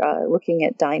were looking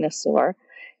at Dinosaur.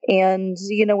 And,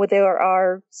 there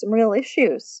are some real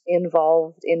issues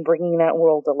involved in bringing that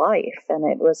world to life.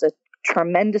 And it was a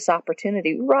tremendous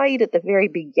opportunity right at the very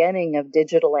beginning of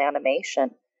digital animation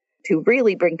to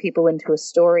really bring people into a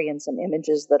story and some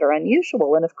images that are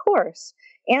unusual. And of course,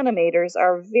 animators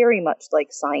are very much like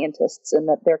scientists in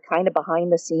that they're kind of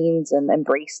behind the scenes and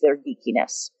embrace their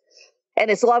geekiness.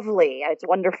 And it's lovely. It's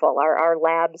wonderful. Our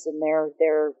labs and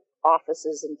their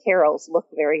offices and Carol's look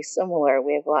very similar.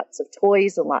 We have lots of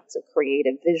toys and lots of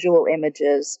creative visual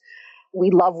images. We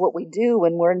love what we do,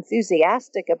 and we're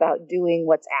enthusiastic about doing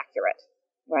what's accurate,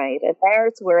 right? And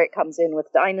there's where it comes in with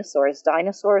dinosaurs.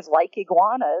 Dinosaurs, like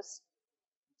iguanas,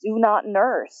 do not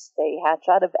nurse. They hatch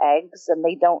out of eggs, and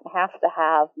they don't have to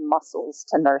have muscles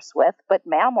to nurse with. But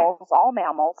mammals, all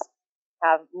mammals,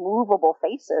 have movable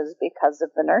faces because of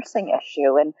the nursing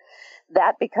issue. And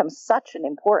that becomes such an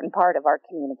important part of our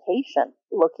communication,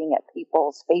 looking at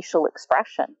people's facial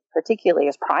expression, particularly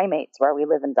as primates, where we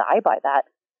live and die by that,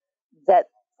 that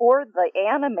for the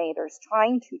animators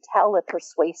trying to tell a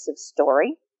persuasive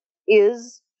story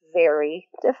is very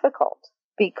difficult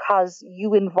because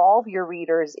you involve your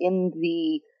readers in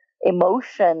the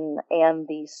emotion and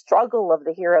the struggle of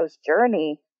the hero's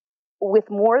journey with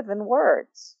more than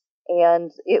words.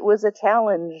 And it was a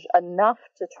challenge enough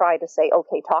to try to say,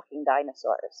 okay, talking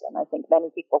dinosaurs. And I think many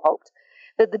people hoped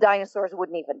that the dinosaurs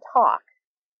wouldn't even talk.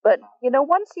 But,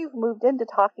 once you've moved into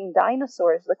talking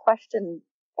dinosaurs, the question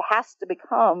has to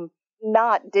become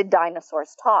not did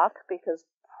dinosaurs talk, because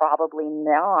probably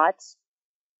not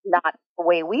the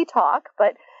way we talk,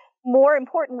 but more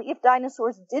importantly, if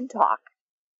dinosaurs did talk,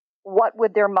 what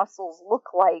would their muscles look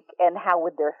like and how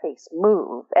would their face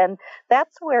move? And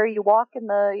that's where you walk in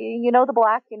the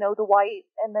black, the white,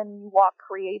 and then you walk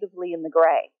creatively in the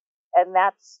gray. And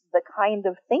that's the kind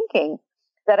of thinking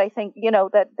that I think,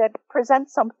 that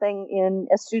presents something in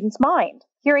a student's mind.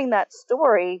 hearing that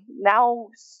story, now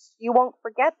you won't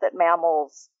forget that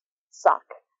mammals suck,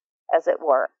 as it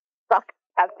were,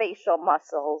 have facial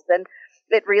muscles. And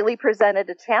it really presented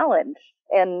a challenge.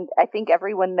 And I think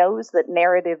everyone knows that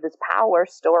narrative is power,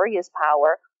 story is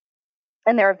power,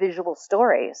 and there are visual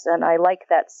stories. And I like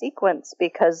that sequence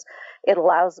because it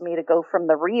allows me to go from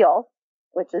the real,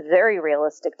 which is very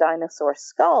realistic dinosaur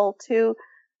skull, to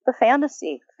the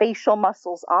fantasy, facial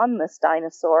muscles on this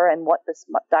dinosaur and what this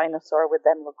dinosaur would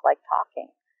then look like talking.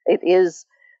 It is,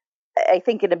 I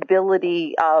think, an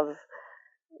ability of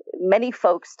many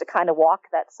folks to kind of walk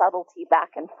that subtlety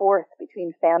back and forth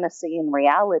between fantasy and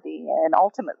reality. And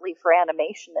ultimately, for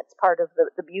animation, it's part of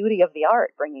the beauty of the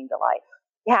art bringing to life.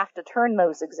 You have to turn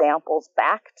those examples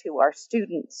back to our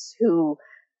students who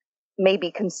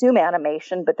maybe consume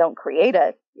animation but don't create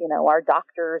it, our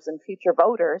doctors and future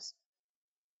voters,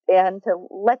 and to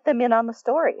let them in on the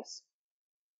stories.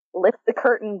 Lift the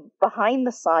curtain behind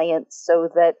the science so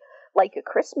that, like a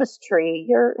Christmas tree,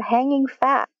 you're hanging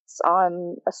facts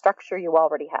on a structure you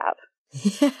already have.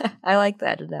 Yeah, I like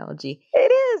that analogy.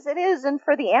 It is. And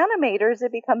for the animators,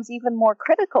 it becomes even more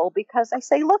critical because I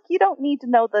say, look, you don't need to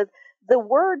know the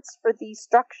words for these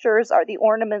structures are the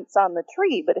ornaments on the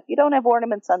tree. But if you don't have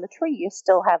ornaments on the tree, you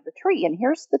still have the tree. And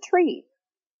here's the tree.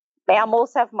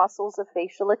 Mammals have muscles of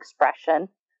facial expression.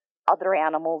 Other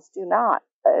animals do not.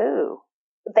 Oh,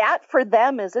 that for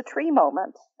them is a tree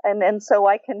moment. And so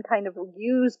I can kind of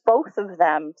use both of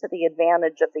them to the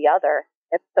advantage of the other.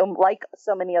 And so, like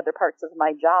so many other parts of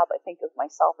my job, I think of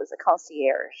myself as a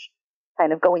concierge,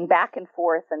 kind of going back and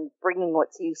forth and bringing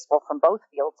what's useful from both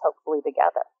fields, hopefully,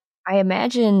 together. I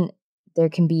imagine there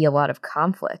can be a lot of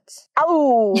conflict.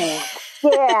 Oh,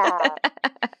 yeah.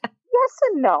 Yes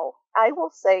and no. I will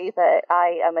say that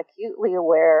I am acutely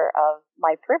aware of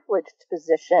my privileged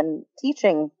position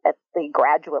teaching at the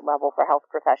graduate level for health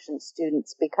professions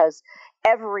students because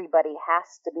everybody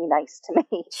has to be nice to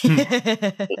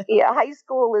me. Yeah, high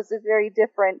school is a very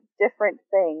different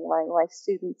thing. My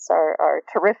students are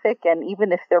terrific, and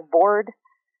even if they're bored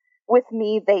with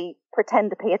me, they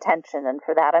pretend to pay attention, and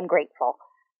for that I'm grateful.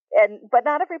 But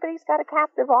not everybody's got a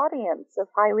captive audience of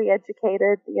highly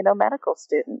educated, medical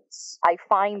students. I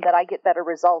find that I get better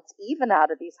results even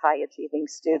out of these high-achieving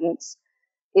students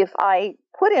if I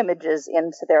put images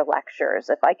into their lectures,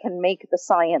 if I can make the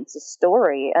science a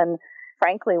story. And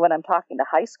frankly, when I'm talking to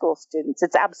high school students,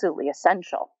 it's absolutely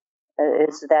essential.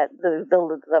 Is that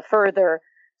the further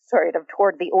sort of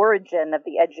toward the origin of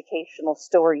the educational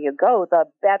story you go, the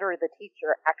better the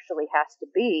teacher actually has to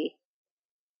be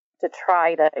to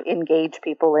try to engage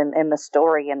people in the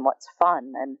story and what's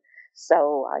fun. And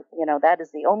so, that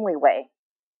is the only way,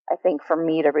 I think, for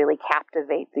me to really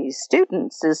captivate these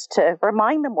students is to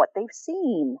remind them what they've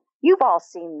seen. You've all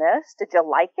seen this. Did you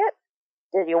like it?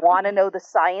 Did you want to know the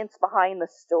science behind the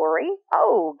story?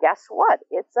 Oh, guess what?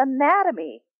 It's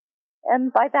anatomy.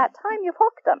 And by that time, you've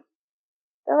hooked them.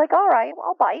 They're like, all right, well,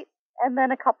 I'll bite. And then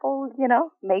a couple,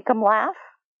 make them laugh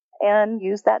and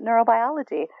use that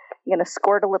neurobiology. You're going to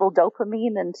squirt a little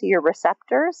dopamine into your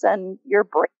receptors, and your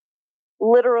brain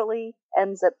literally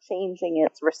ends up changing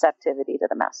its receptivity to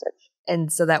the message.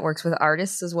 And so that works with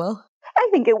artists as well? I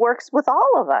think it works with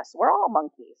all of us. We're all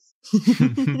monkeys.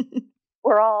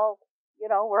 We're all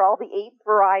the ape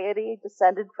variety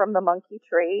descended from the monkey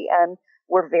tree, and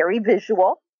we're very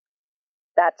visual.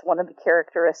 That's one of the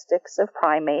characteristics of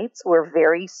primates. We're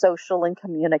very social and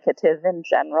communicative in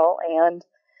general, and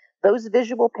those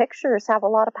visual pictures have a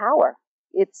lot of power.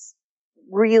 It's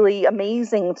really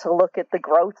amazing to look at the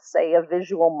growth, say, of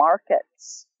visual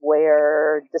markets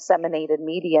where disseminated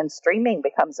media and streaming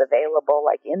becomes available,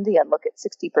 like India, and look at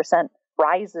 60%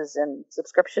 rises in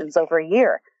subscriptions over a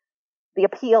year. The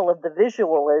appeal of the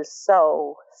visual is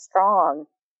so strong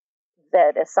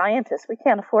that as scientists, we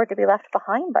can't afford to be left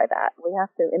behind by that. We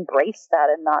have to embrace that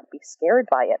and not be scared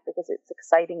by it because it's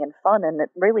exciting and fun, and it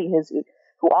really is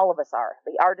who all of us are.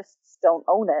 The artists don't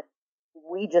own it.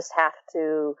 We just have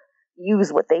to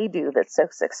use what they do that's so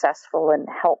successful and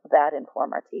help that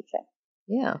inform our teaching.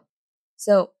 Yeah.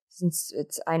 So since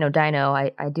it's I Know Dino,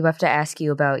 I do have to ask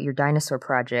you about your dinosaur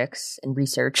projects and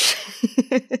research.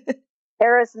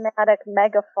 Charismatic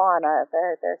megafauna.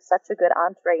 They're such a good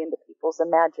entree into people's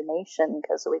imagination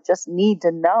because we just need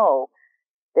to know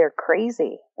they're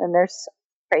crazy. And there's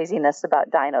craziness about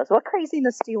dinos. What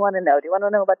craziness do you want to know? Do you want to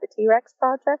know about the T-Rex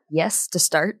project? Yes, to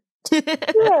start.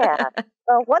 Yeah.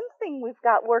 One thing we've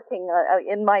got working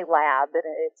in my lab, and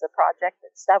it's a project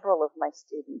that several of my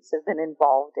students have been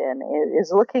involved in,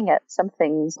 is looking at some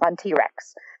things on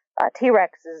T-Rex.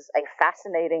 T-Rex is a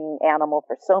fascinating animal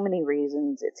for so many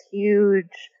reasons. It's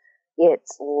huge.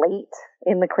 It's late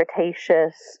in the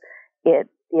Cretaceous. It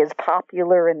is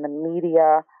popular in the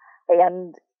media.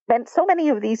 And so many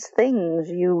of these things,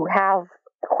 you have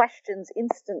questions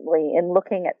instantly in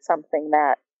looking at something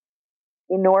that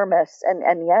enormous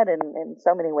and yet in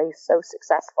so many ways so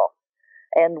successful.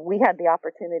 And we had the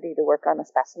opportunity to work on a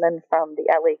specimen from the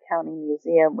LA County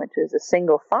Museum, which is a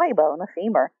single thigh bone, a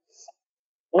femur.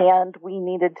 And we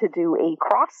needed to do a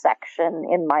cross-section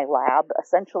in my lab,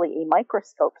 essentially a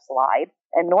microscope slide.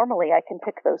 And normally I can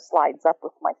pick those slides up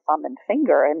with my thumb and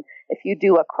finger. And if you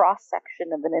do a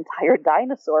cross-section of an entire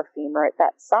dinosaur femur at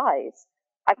that size,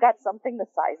 I've got something the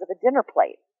size of a dinner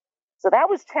plate. So that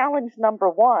was challenge number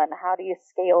one. How do you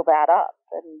scale that up?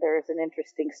 And there's an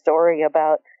interesting story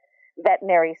about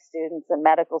veterinary students and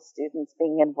medical students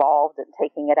being involved and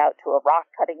taking it out to a rock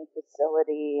cutting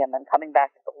facility and then coming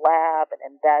back to the lab and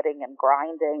embedding and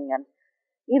grinding. And,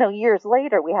 years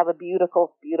later, we have a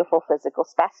beautiful, beautiful physical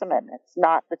specimen. It's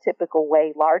not the typical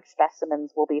way large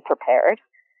specimens will be prepared.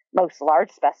 Most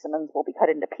large specimens will be cut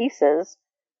into pieces,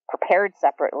 prepared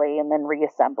separately, and then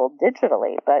reassembled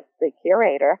digitally. But the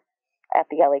curator at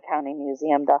the LA County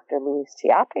Museum, Dr. Luis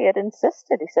Chiappe, had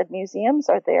insisted. He said museums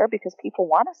are there because people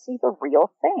want to see the real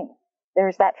thing.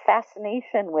 There's that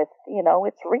fascination with,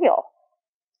 it's real.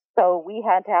 So we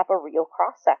had to have a real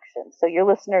cross-section. So your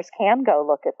listeners can go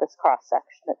look at this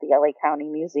cross-section at the LA County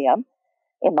Museum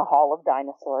in the Hall of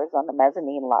Dinosaurs on the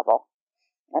mezzanine level.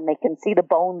 And they can see the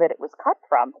bone that it was cut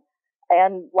from.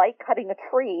 And like cutting a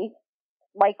tree,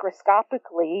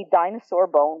 microscopically, dinosaur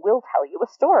bone will tell you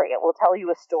a story. It will tell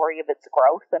you a story of its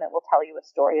growth, and it will tell you a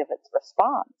story of its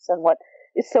response. And what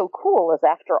is so cool is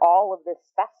after all of this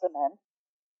specimen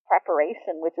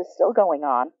preparation, which is still going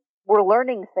on, we're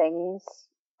learning things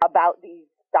about these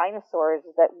dinosaurs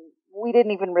that we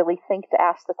didn't even really think to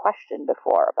ask the question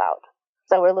before about.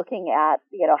 So we're looking at,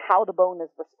 how the bone is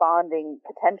responding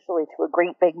potentially to a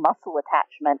great big muscle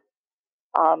attachment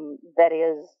that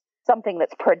is something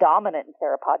that's predominant in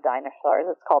theropod dinosaurs.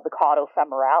 It's called the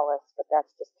caudofemoralis, but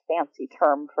that's just a fancy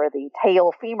term for the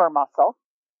tail femur muscle.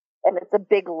 And it's a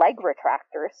big leg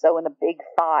retractor. So in a big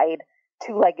thighed,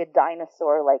 two-legged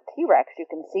dinosaur like T-Rex, you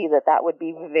can see that would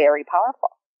be very powerful.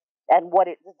 And what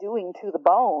it's doing to the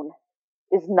bone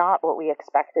is not what we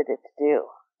expected it to do.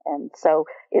 And so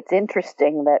it's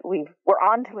interesting that we're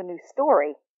on to a new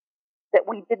story that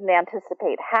we didn't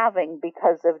anticipate having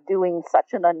because of doing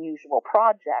such an unusual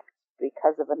project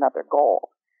because of another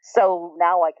goal. So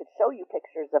now I could show you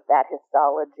pictures of that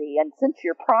histology, and since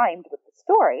you're primed with the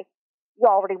story, you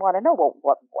already want to know,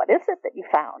 well, what is it that you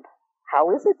found?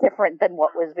 How is it different than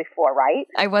what was before, right?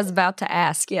 I was about to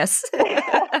ask, yes.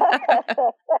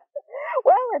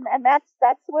 Well, and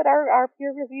that's what our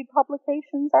peer-reviewed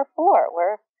publications are for.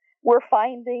 We're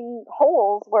finding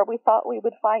holes where we thought we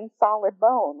would find solid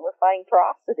bone. We're finding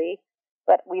porosity,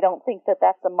 but we don't think that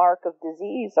that's a mark of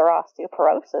disease or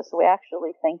osteoporosis. We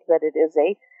actually think that it is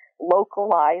a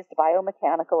localized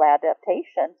biomechanical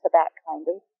adaptation to that kind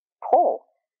of hole.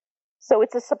 So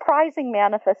it's a surprising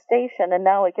manifestation, and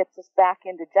now it gets us back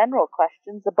into general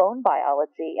questions of bone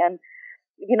biology. And,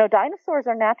 dinosaurs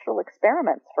are natural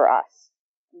experiments for us.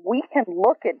 We can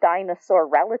look at dinosaur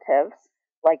relatives,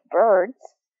 like birds,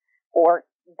 or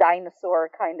dinosaur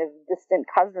kind of distant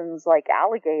cousins like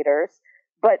alligators.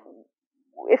 But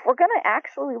if we're going to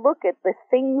actually look at the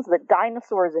things that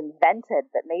dinosaurs invented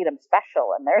that made them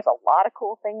special, and there's a lot of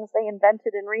cool things they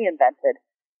invented and reinvented,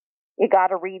 you got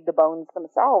to read the bones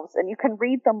themselves, and you can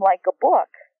read them like a book.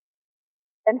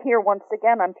 And here, once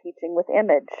again, I'm teaching with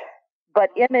image. But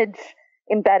image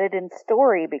embedded in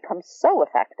story becomes so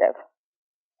effective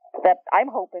that I'm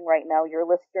hoping right now your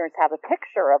listeners have a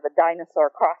picture of a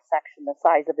dinosaur cross-section the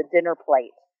size of a dinner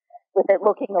plate, with it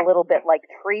looking a little bit like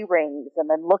tree rings, and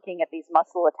then looking at these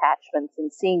muscle attachments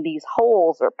and seeing these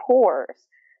holes or pores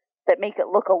that make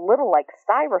it look a little like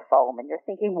styrofoam. And you're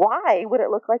thinking, why would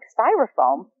it look like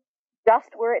styrofoam?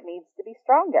 Just where it needs to be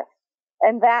strongest.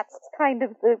 And that's kind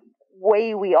of the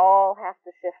way we all have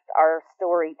to shift our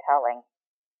storytelling.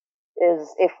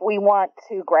 Is if we want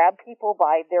to grab people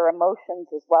by their emotions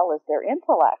as well as their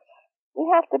intellect, we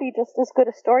have to be just as good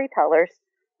as storytellers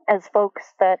as folks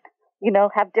that,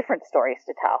 have different stories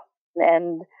to tell.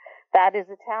 And that is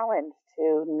a challenge,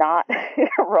 to not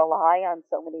rely on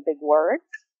so many big words,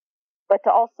 but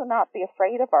to also not be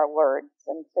afraid of our words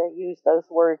and to use those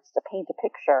words to paint a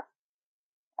picture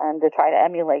and to try to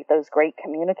emulate those great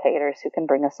communicators who can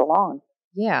bring us along.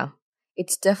 Yeah.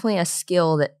 It's definitely a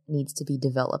skill that needs to be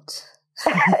developed.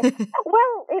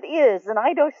 Well, it is, and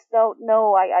I just don't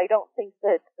know. I don't think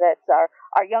that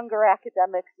our younger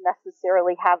academics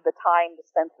necessarily have the time to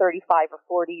spend 35 or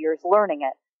 40 years learning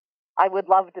it. I would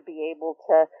love to be able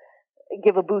to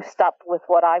give a boost up with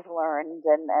what I've learned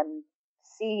and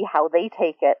see how they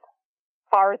take it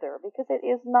farther, because it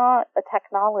is not a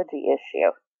technology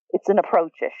issue. It's an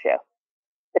approach issue.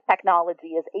 The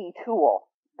technology is a tool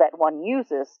that one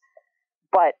uses,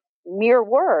 but mere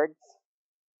words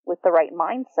with the right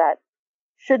mindset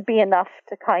should be enough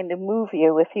to kind of move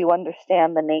you if you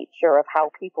understand the nature of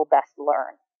how people best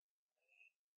learn.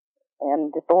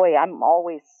 And boy, I'm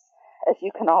always, as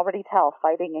you can already tell,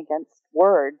 fighting against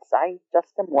words. I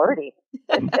just am wordy.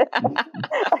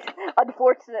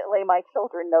 Unfortunately, my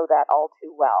children know that all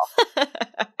too well.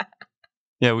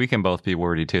 Yeah, we can both be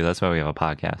wordy too. That's why we have a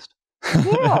podcast.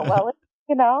 Yeah, well,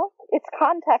 it's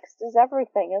context is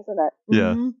everything, isn't it?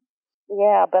 Yeah. Mm-hmm.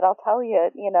 Yeah, but I'll tell you,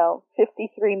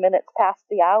 53 minutes past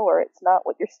the hour, it's not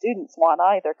what your students want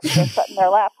either, because they're shutting their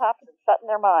laptops and shutting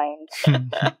their minds.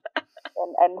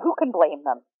 And who can blame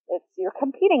them? You're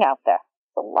competing out there.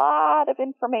 It's a lot of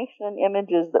information and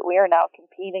images that we are now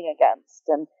competing against.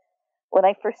 And when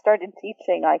I first started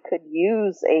teaching, I could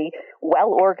use a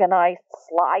well-organized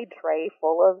slide tray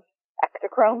full of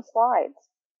Ektachrome slides.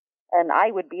 And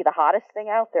I would be the hottest thing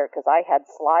out there because I had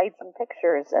slides and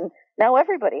pictures. And now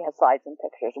everybody has slides and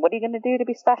pictures. What are you going to do to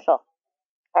be special?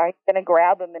 Are you going to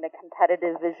grab them in a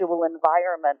competitive visual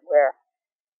environment where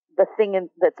the thing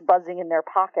that's buzzing in their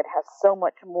pocket has so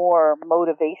much more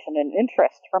motivation and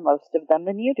interest for most of them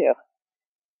than you do?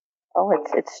 Oh,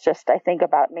 it's just, I think,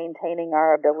 about maintaining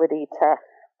our ability to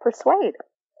persuade.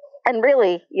 And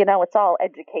really, it's all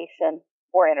education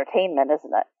or entertainment,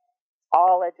 isn't it?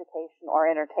 All education or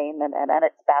entertainment, and at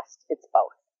its best, it's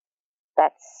both.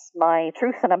 That's my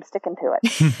truth, and I'm sticking to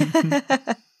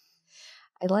it.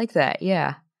 I like that.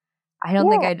 Yeah, I don't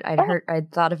think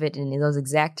I'd thought of it in those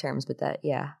exact terms, but that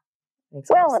makes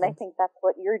a lot of sense. I think that's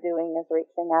what you're doing is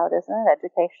reaching out, isn't it?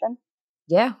 Education.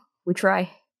 Yeah, we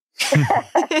try.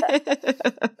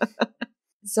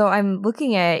 So I'm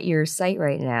looking at your site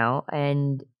right now,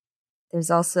 and there's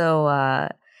also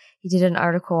you did an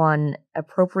article on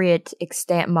appropriate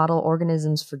extant model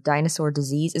organisms for dinosaur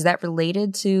disease. Is that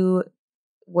related to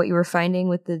what you were finding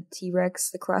with the T-Rex,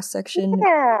 the cross-section?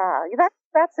 Yeah,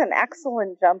 that's an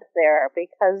excellent jump there,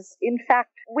 because, in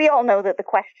fact, we all know that the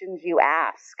questions you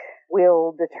ask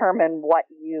will determine what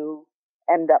you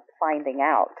end up finding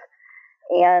out.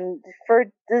 And for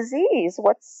disease,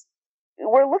 what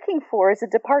we're looking for is a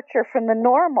departure from the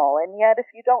normal, and yet if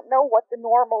you don't know what the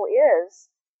normal is,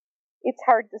 it's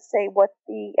hard to say what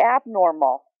the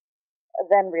abnormal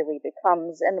then really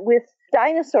becomes. And with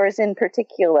dinosaurs in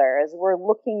particular, as we're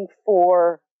looking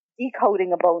for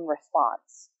decoding a bone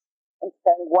response and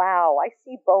saying, wow, I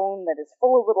see bone that is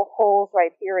full of little holes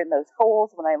right here, in those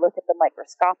holes, when I look at them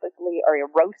microscopically, are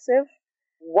erosive.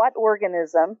 What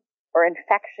organism or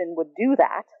infection would do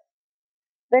that?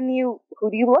 Then who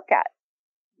do you look at?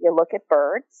 You look at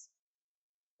birds,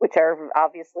 which are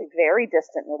obviously very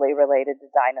distantly related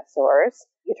to dinosaurs.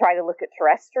 You try to look at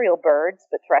terrestrial birds,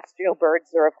 but terrestrial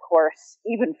birds are, of course,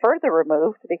 even further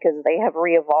removed because they have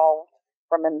re-evolved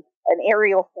from an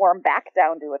aerial form back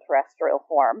down to a terrestrial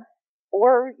form.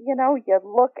 Or, you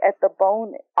look at the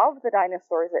bone of the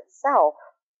dinosaurs itself,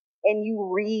 and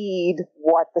you read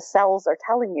what the cells are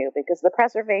telling you, because the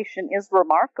preservation is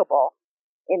remarkable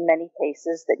in many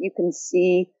cases, that you can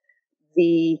see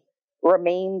the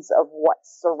remains of what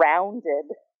surrounded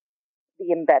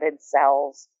the embedded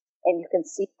cells, and you can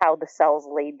see how the cells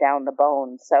laid down the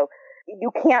bone. So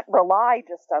you can't rely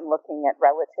just on looking at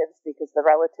relatives, because the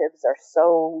relatives are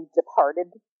so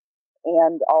departed,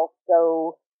 and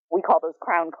also we call those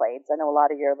crown clades. I know a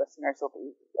lot of your listeners will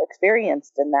be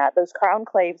experienced in that. Those crown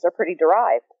clades are pretty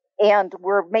derived, and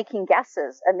we're making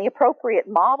guesses, and the appropriate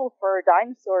model for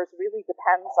dinosaurs really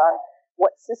depends on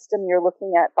what system you're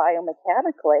looking at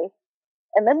biomechanically.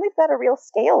 And then we've got a real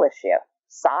scale issue.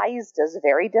 Size does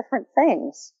very different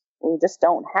things. We just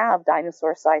don't have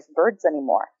dinosaur-sized birds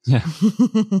anymore. Yeah.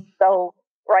 So,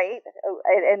 right?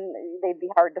 And they'd be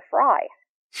hard to fry.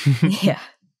 Yeah.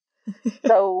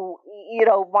 So,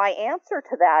 my answer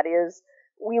to that is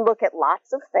we look at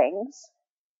lots of things.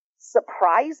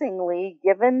 Surprisingly,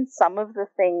 given some of the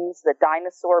things that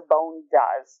dinosaur bone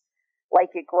does, like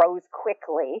it grows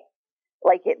quickly,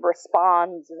 like it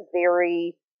responds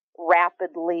very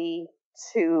rapidly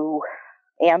to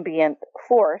ambient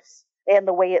force, and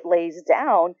the way it lays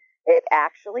down, it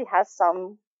actually has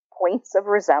some points of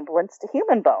resemblance to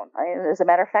human bone. As a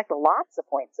matter of fact, lots of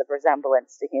points of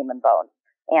resemblance to human bone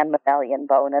and mammalian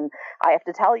bone. And I have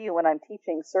to tell you, when I'm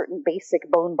teaching certain basic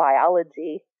bone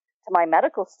biology to my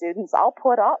medical students, I'll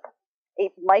put up a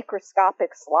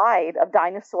microscopic slide of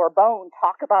dinosaur bone,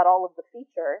 talk about all of the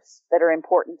features that are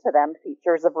important to them,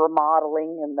 features of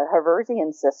remodeling and the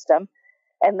Haversian system.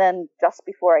 And then just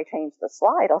before I change the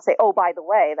slide, I'll say, oh, by the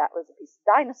way, that was a piece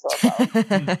of dinosaur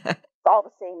bone. It's all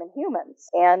the same in humans.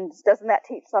 And doesn't that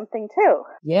teach something too?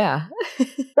 Yeah.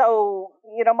 So,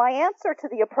 my answer to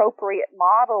the appropriate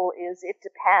model is it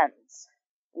depends.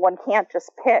 One can't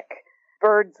just pick.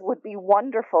 Birds would be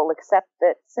wonderful, except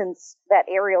that since that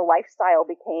aerial lifestyle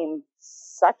became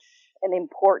such an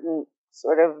important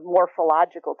sort of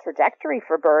morphological trajectory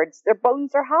for birds, their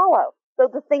bones are hollow. So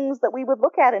the things that we would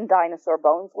look at in dinosaur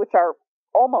bones, which are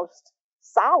almost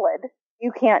solid,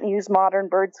 you can't use modern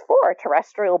birds for.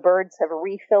 Terrestrial birds have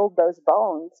refilled those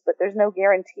bones, but there's no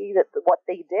guarantee that what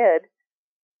they did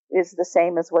is the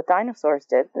same as what dinosaurs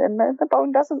did, and the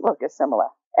bone doesn't look as similar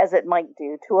as it might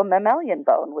do to a mammalian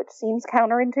bone, which seems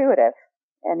counterintuitive,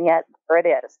 and yet there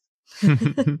it is.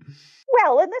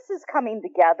 Well, and this is coming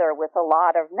together with a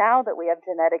lot of, now that we have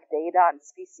genetic data on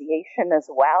speciation as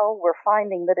well, we're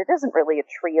finding that it isn't really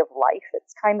a tree of life.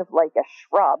 It's kind of like a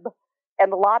shrub.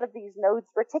 And a lot of these nodes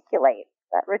reticulate,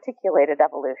 that reticulated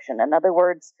evolution. In other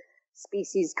words,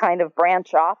 species kind of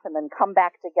branch off and then come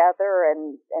back together,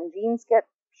 and genes get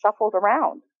shuffled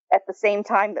around. At the same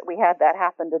time that we had that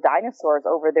happen to dinosaurs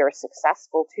over their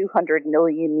successful 200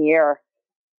 million year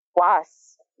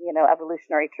plus,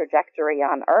 evolutionary trajectory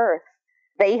on Earth,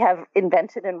 they have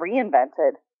invented and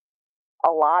reinvented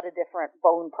a lot of different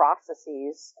bone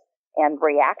processes and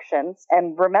reactions.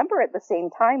 And remember, at the same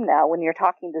time now, when you're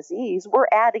talking disease,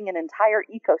 we're adding an entire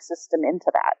ecosystem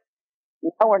into that.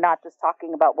 Now we're not just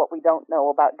talking about what we don't know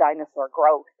about dinosaur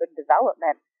growth and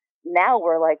development. Now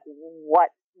we're like, what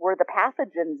were the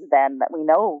pathogens then that we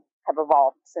know have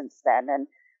evolved since then? And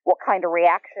what kind of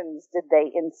reactions did they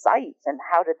incite? And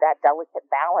how did that delicate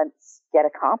balance get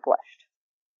accomplished?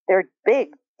 They're big,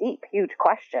 deep, huge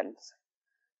questions.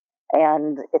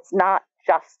 And it's not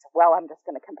just, well, I'm just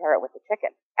going to compare it with the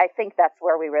chicken. I think that's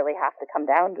where we really have to come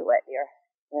down to it here.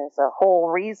 There's a whole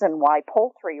reason why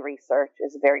poultry research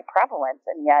is very prevalent,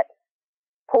 and yet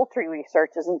poultry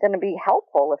research isn't going to be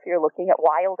helpful if you're looking at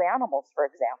wild animals, for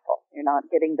example. You're not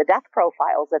getting the death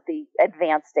profiles at the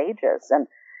advanced stages. And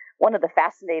one of the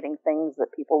fascinating things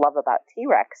that people love about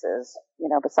T-Rexes,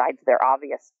 besides their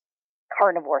obvious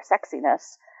carnivore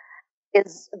sexiness,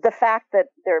 is the fact that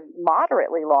they're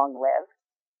moderately long-lived,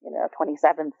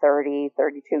 27, 30,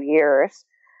 32 years.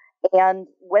 And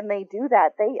when they do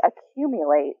that, they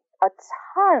accumulate a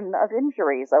ton of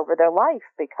injuries over their life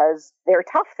because they're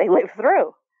tough. They live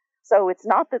through. So it's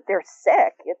not that they're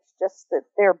sick. It's just that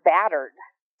they're battered.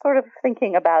 Sort of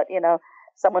thinking about,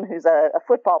 someone who's a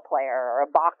football player or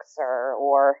a boxer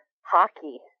or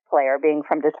hockey player. Being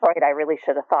from Detroit, I really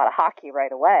should have thought of hockey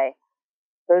right away.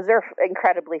 Those are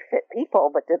incredibly fit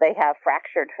people, but do they have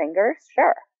fractured fingers?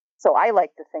 Sure. So I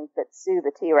like to think that Sue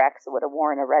the T-Rex would have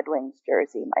worn a Red Wings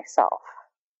jersey myself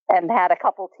and had a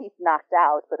couple teeth knocked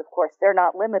out. But of course, they're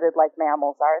not limited like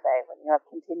mammals, are they? When you have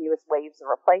continuous waves of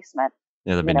replacement.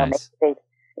 Yeah, that'd be nice.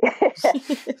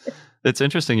 It's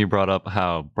interesting you brought up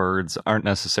how birds aren't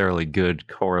necessarily good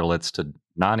correlates to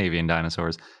non-avian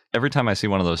dinosaurs. Every time I see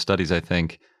one of those studies, I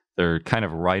think they're kind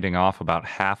of writing off about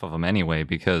half of them anyway,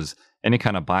 because any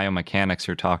kind of biomechanics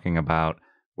you're talking about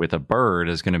with a bird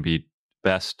is going to be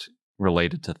best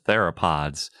related to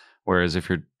theropods. Whereas if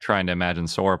you're trying to imagine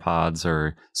sauropods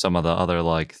or some of the other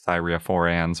like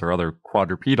thyreophorans or other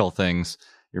quadrupedal things,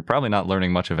 you're probably not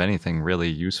learning much of anything really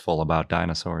useful about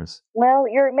dinosaurs. Well,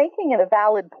 you're making it a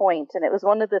valid point, and it was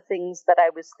one of the things that I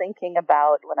was thinking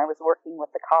about when I was working with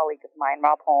a colleague of mine,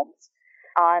 Rob Holmes,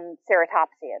 on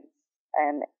ceratopsians.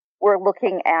 And we're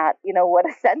looking at, what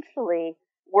essentially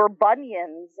were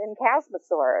bunions in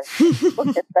Chasmosaurus.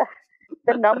 Look at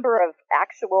the number of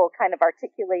actual kind of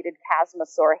articulated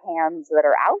chasmosaur hands that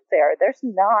are out there. There's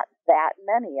not that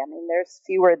many. I mean, there's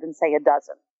fewer than, say, a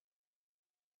dozen.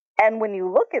 And when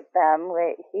you look at them,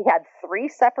 he had 3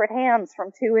 separate hands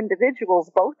from 2 individuals,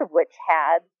 both of which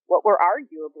had what were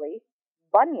arguably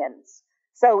bunions.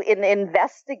 So in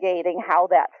investigating how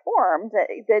that formed,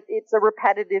 that it's a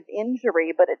repetitive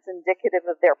injury, but it's indicative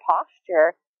of their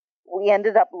posture, we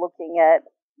ended up looking at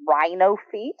rhino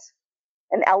feet,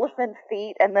 and elephant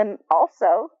feet, and then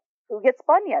also who gets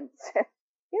bunions?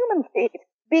 Human feet.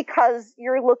 Because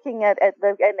you're looking at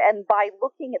and by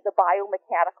looking at the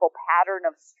biomechanical pattern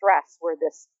of stress where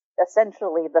this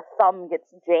essentially the thumb gets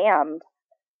jammed,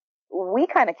 we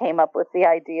kind of came up with the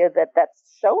idea that that's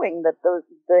showing that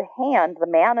the hand, the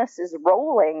manus, is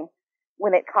rolling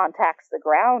when it contacts the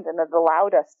ground, and it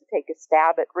allowed us to take a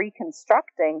stab at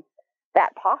reconstructing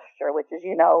that posture, which, as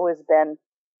you know, has been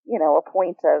a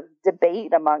point of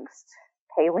debate amongst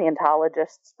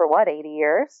paleontologists for 80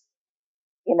 years?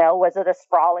 Was it a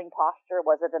sprawling posture?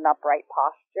 Was it an upright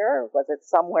posture? Was it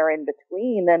somewhere in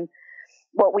between? And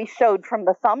what we showed from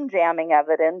the thumb jamming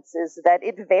evidence is that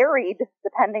it varied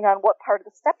depending on what part of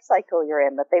the step cycle you're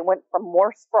in, that they went from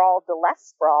more sprawled to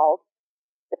less sprawled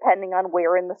depending on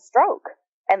where in the stroke.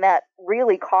 And that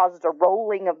really caused a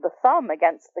rolling of the thumb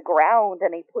against the ground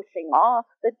and a pushing off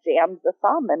that jammed the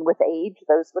thumb. And with age,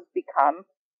 those would become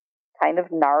kind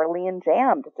of gnarly and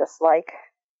jammed, just like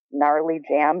gnarly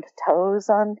jammed toes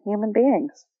on human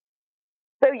beings.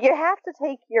 So you have to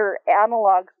take your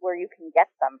analogs where you can get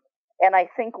them. And I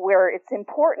think where it's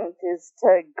important is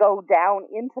to go down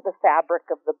into the fabric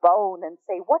of the bone and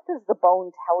say, what does the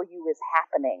bone tell you is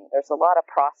happening? There's a lot of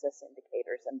process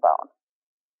indicators in bone.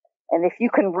 And if you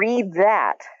can read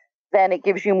that, then it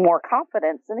gives you more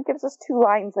confidence, and it gives us 2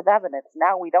 lines of evidence.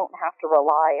 Now we don't have to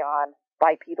rely on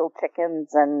bipedal chickens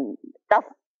and stuff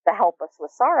to help us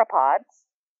with sauropods,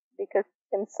 because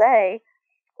we can say,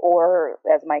 or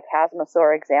as my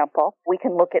Chasmosaur example, we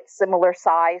can look at similar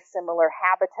size, similar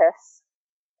habitus,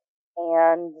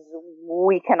 and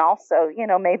we can also,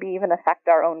 maybe even affect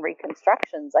our own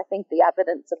reconstructions. I think the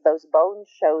evidence of those bones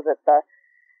show that the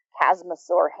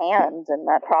Chasmosaur hand, and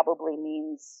that probably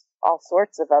means all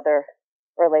sorts of other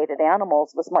related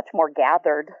animals, was much more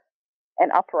gathered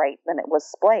and upright than it was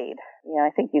splayed. I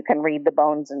think you can read the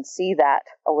bones and see that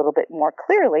a little bit more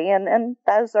clearly, and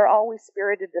those are always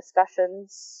spirited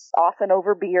discussions, often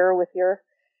over beer with your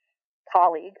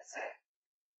colleagues.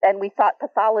 And we thought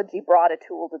pathology brought a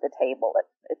tool to the table.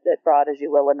 It brought, as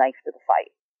you will, a knife to the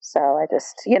fight. So I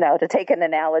just, to take an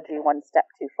analogy one step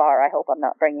too far, I hope I'm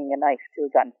not bringing a knife to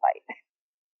a gunfight.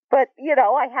 But,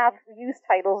 I have used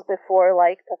titles before,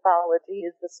 like pathology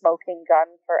is the smoking gun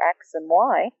for X and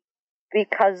Y,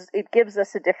 because it gives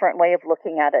us a different way of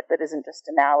looking at it that isn't just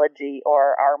analogy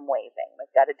or arm waving.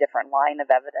 We've got a different line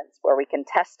of evidence where we can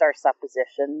test our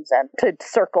suppositions. And to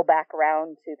circle back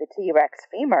around to the T-Rex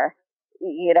femur,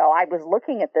 I was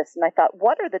looking at this and I thought,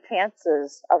 what are the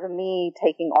chances of me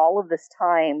taking all of this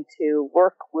time to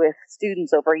work with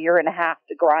students over a year and a half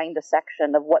to grind a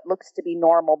section of what looks to be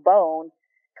normal bone,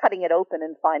 cutting it open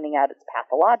and finding out it's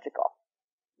pathological?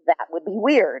 That would be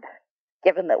weird,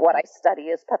 given that what I study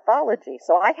is pathology.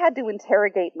 So I had to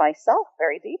interrogate myself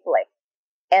very deeply.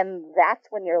 And that's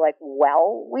when you're like,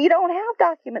 well, we don't have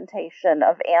documentation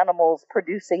of animals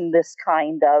producing this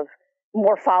kind of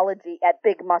morphology at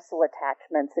big muscle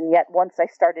attachments. And yet once I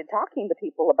started talking to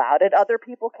people about it, other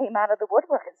people came out of the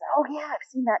woodwork and said, oh yeah,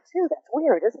 I've seen that too. That's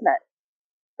weird, isn't it?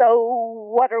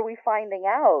 So what are we finding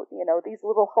out? These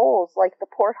little holes, like the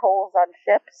portholes on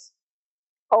ships,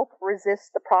 help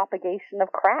resist the propagation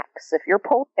of cracks. If you're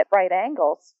pulling at right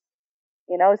angles,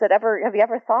 have you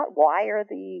ever thought, why are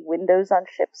the windows on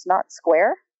ships not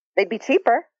square? They'd be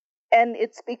cheaper. And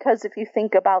it's because if you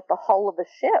think about the hull of a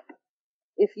ship,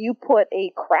 if you put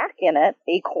a crack in it,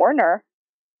 a corner,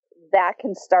 that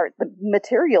can start the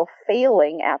material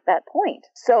failing at that point.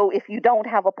 So if you don't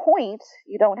have a point,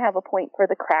 you don't have a point for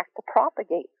the crack to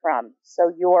propagate from.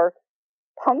 So your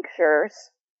punctures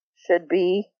should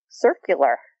be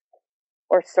circular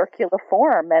or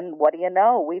circuliform. And what do you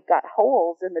know? We've got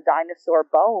holes in the dinosaur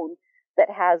bone that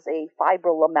has a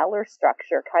fibrolamellar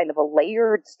structure, kind of a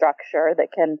layered structure that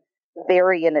can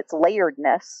vary in its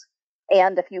layeredness.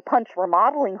 And if you punch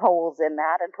remodeling holes in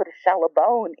that and put a shell of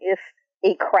bone, if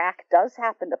a crack does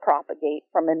happen to propagate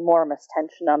from enormous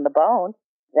tension on the bone,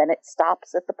 then it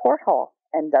stops at the porthole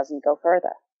and doesn't go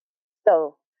further.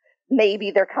 So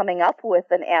maybe they're coming up with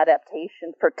an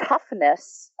adaptation for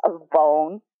toughness of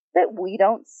bone that we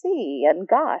don't see. And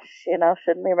gosh,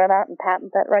 shouldn't we run out and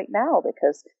patent that right now?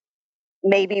 Because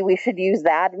maybe we should use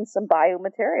that in some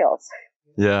biomaterials.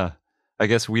 Yeah. I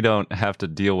guess we don't have to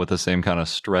deal with the same kind of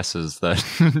stresses that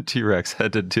T-Rex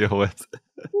had to deal with.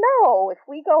 No, if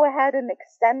we go ahead and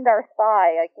extend our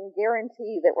thigh, I can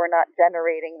guarantee that we're not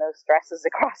generating those stresses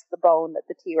across the bone that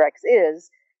the T-Rex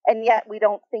is, and yet we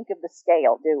don't think of the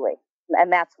scale, do we?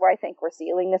 And that's where I think we're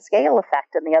seeing a scale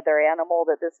effect. And the other animal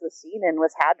that this was seen in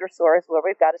was Hadrosaurus, where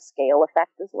we've got a scale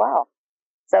effect as well.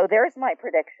 So there's my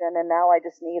prediction, and now I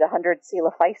just need 100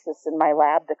 coelophysis in my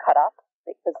lab to cut up,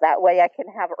 because that way I can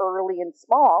have early and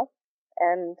small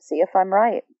and see if I'm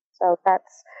right. So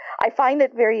I find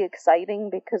it very exciting,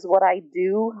 because what I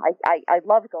do, I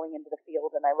love going into the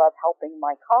field and I love helping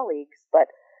my colleagues, but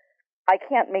I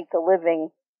can't make a living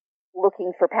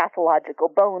looking for pathological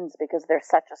bones because there's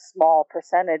such a small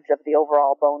percentage of the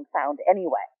overall bone found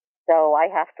anyway. So I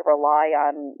have to rely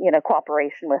on,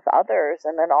 cooperation with others,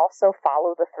 and then also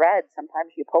follow the thread.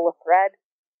 Sometimes you pull a thread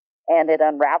and it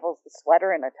unravels the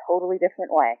sweater in a totally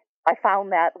different way. I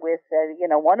found that with,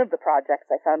 one of the projects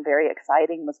I found very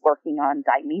exciting was working on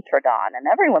Dimetrodon, and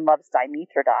everyone loves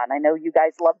Dimetrodon. I know you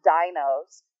guys love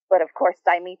dinos, but of course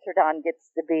Dimetrodon gets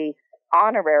to be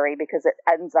honorary because it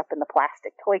ends up in the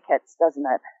plastic toy kits, doesn't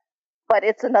it? But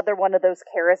it's another one of those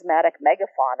charismatic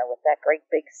megafauna with that great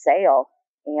big sail.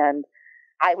 And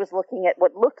I was looking at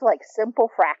what looked like simple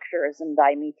fractures in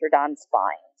Dimetrodon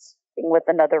spines with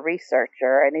another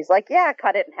researcher. And he's like, yeah,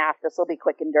 cut it in half. This will be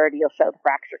quick and dirty. You'll show the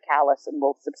fracture callus and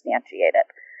we'll substantiate it.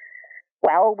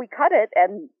 Well, we cut it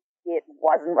and it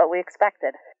wasn't what we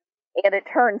expected. And it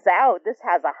turns out this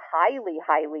has a highly,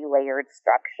 highly layered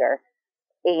structure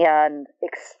and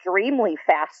extremely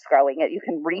fast growing. You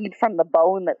can read from the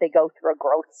bone that they go through a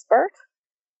growth spurt.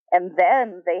 And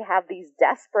then they have these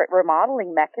desperate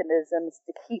remodeling mechanisms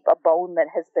to keep a bone that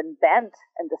has been bent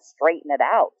and to straighten it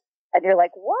out. And you're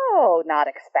like, whoa, not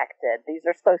expected. These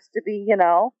are supposed to be,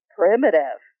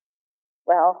 primitive.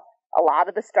 Well, a lot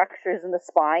of the structures in the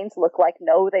spines look like,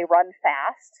 no, they run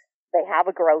fast. They have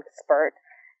a growth spurt.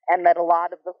 And that a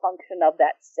lot of the function of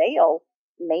that sail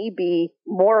may be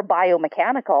more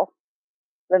biomechanical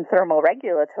than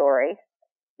thermoregulatory,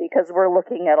 because we're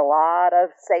looking at a lot of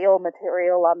sail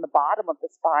material on the bottom of the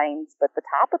spines, but the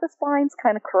top of the spines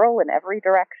kind of curl in every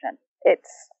direction. It's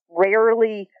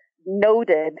rarely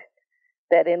noted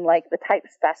that in like the type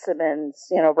specimens,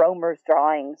 Romer's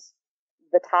drawings,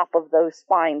 the top of those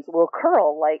spines will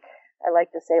curl like, I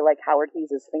like to say, like Howard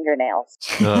Hughes's fingernails.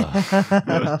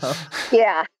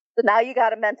 Yeah. So now you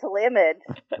got a mental image.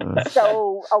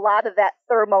 So a lot of that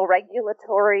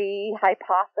thermoregulatory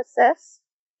hypothesis,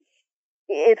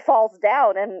 it falls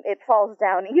down, and it falls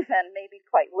down even maybe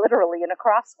quite literally in a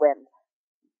crosswind.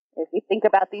 If you think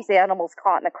about these animals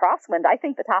caught in a crosswind, I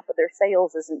think the top of their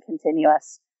sails isn't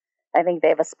continuous. I think they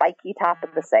have a spiky top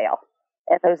of the sail.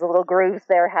 And those little grooves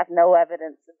there have no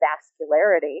evidence of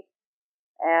vascularity.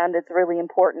 And it's really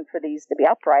important for these to be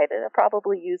upright. And they're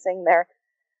probably using their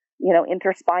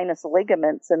interspinous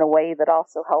ligaments in a way that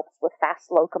also helps with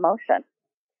fast locomotion.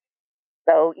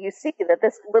 So you see that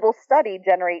this little study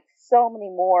generates so many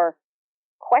more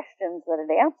questions than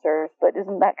it answers, but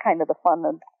isn't that kind of the fun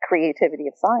and creativity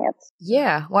of science?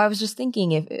 Yeah. Well, I was just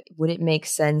thinking, would it make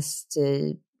sense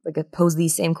to pose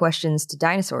these same questions to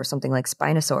dinosaurs, something like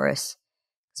Spinosaurus?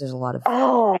 Because there's a lot of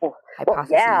hypotheses. Well,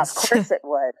 yeah, of course it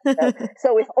would.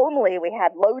 So if only we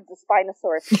had loads of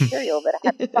Spinosaurus material that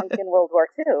had sunk in World War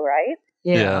II, right?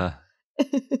 Yeah,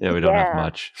 we don't have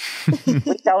much.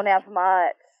 We don't have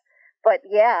much. But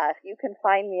yeah, if you can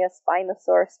find me a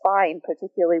Spinosaurus spine,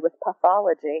 particularly with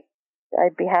pathology,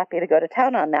 I'd be happy to go to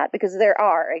town on that, because there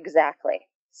are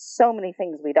so many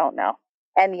things we don't know.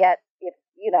 And yet, if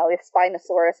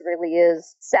Spinosaurus really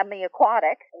is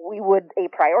semi-aquatic, we would a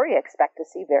priori expect to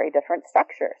see very different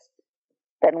structures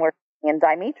than we're in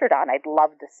Dimetrodon. I'd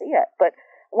love to see it. But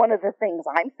one of the things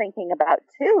I'm thinking about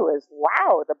too is,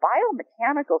 wow, the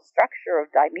biomechanical structure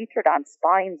of Dimetrodon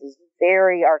spines is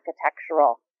very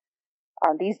architectural.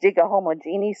 These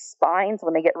gigahomogenes spines,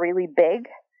 when they get really big,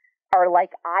 are like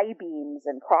I-beams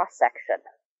in cross-section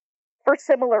for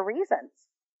similar reasons.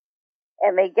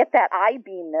 And they get that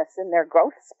I-beamness in their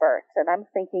growth spurt. And I'm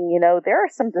thinking, there are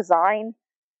some design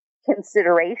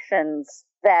considerations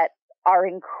that are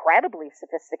incredibly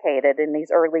sophisticated in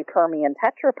these early Permian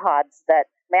tetrapods that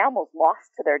mammals lost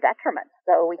to their detriment.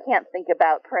 So we can't think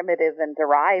about primitive and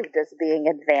derived as being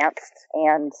advanced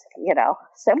and,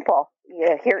 simple.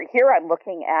 Here I'm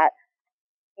looking at,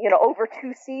 over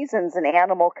 2 seasons, an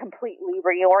animal completely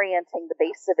reorienting the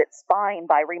base of its spine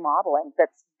by remodeling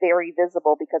that's very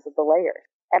visible because of the layers.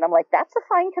 And I'm like, that's a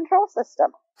fine control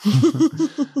system.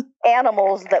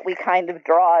 Animals that we kind of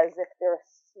draw as if they're,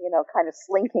 kind of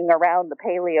slinking around the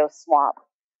paleo swamp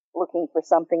looking for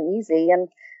something easy. And,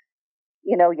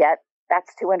 yet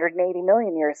that's 280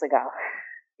 million years ago.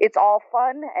 It's all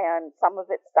fun, and some of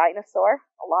it's dinosaur.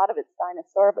 A lot of it's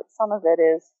dinosaur, but some of it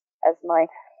is, as my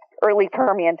early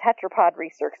Permian tetrapod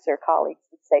researcher colleagues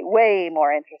would say, way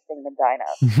more interesting than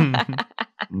dinos.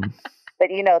 But,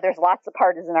 there's lots of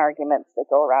partisan arguments that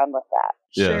go around with that.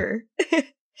 Yeah. Sure.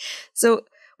 So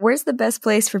where's the best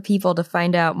place for people to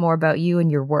find out more about you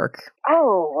and your work?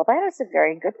 Oh, well, that is a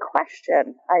very good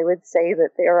question. I would say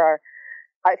that there are,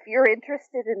 if you're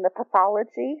interested in the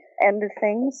pathology end of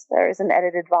things, there is an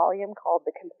edited volume called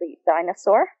The Complete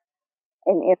Dinosaur.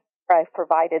 And I've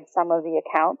provided some of the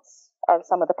accounts of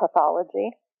some of the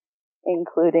pathology,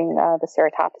 including the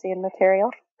ceratopsian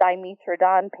material.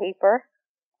 Dimetrodon paper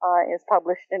is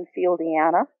published in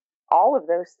Fieldiana. All of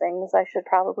those things I should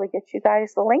probably get you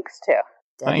guys the links to.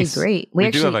 That'd Nice. be great. We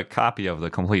do have a copy of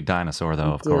the complete dinosaur,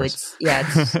 though, of course.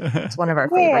 It's one of our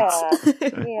favorites.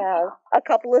 Yeah, a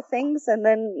couple of things, and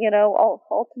then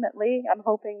ultimately, I'm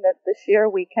hoping that this year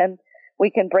we can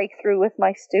break through with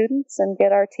my students and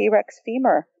get our T-Rex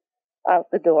femur out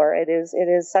the door. It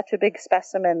is such a big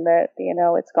specimen that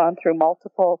it's gone through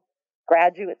multiple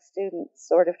graduate students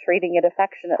sort of treating it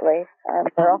affectionately, and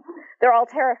they're all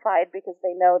terrified because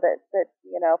they know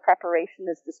that preparation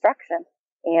is destruction.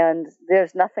 And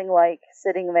there's nothing like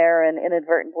sitting there and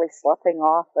inadvertently sloughing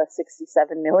off a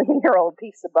 67-million-year-old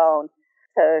piece of bone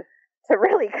to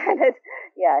really kind of,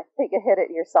 take a hit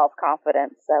at your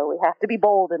self-confidence. So we have to be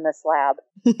bold in this lab.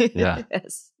 Yeah.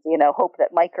 Yes. Hope that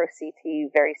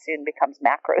micro-CT very soon becomes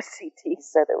macro-CT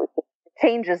so that we can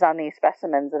changes on these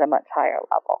specimens at a much higher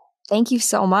level. Thank you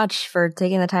so much for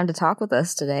taking the time to talk with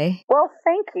us today. Well,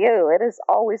 thank you. It is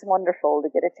always wonderful to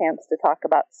get a chance to talk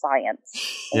about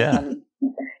science. Yeah. And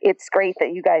it's great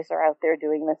that you guys are out there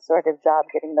doing this sort of job,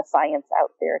 getting the science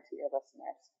out there to your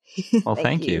listeners. Well,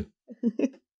 thank you.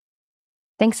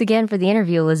 Thanks again for the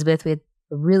interview, Elizabeth. We had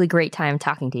a really great time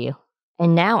talking to you.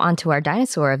 And now on to our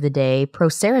dinosaur of the day,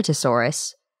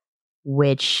 Proceratosaurus,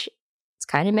 which is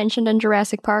kind of mentioned in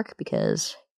Jurassic Park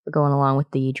because we're going along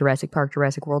with the Jurassic Park,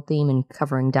 Jurassic World theme and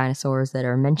covering dinosaurs that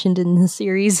are mentioned in the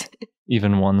series.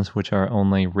 Even ones which are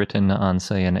only written on,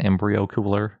 say, an embryo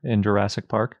cooler in Jurassic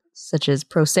Park. Such as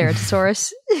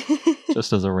Proceratosaurus.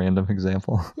 Just as a random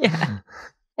example. Yeah.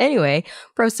 Anyway,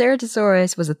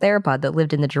 Proceratosaurus was a theropod that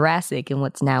lived in the Jurassic in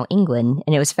what's now England,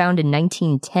 and it was found in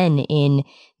 1910 in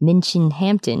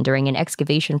Minchinhampton during an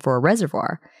excavation for a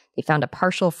reservoir. They found a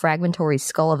partial fragmentary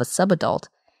skull of a subadult.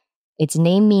 Its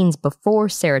name means before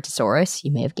Ceratosaurus,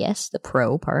 you may have guessed, the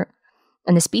pro part,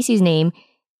 and the species name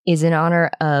is in honor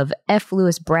of F.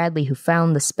 Lewis Bradley, who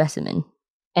found the specimen.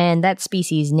 And that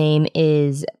species name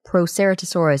is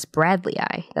Proceratosaurus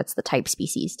bradleyi. That's the type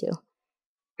species, too.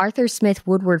 Arthur Smith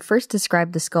Woodward first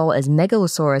described the skull as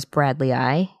Megalosaurus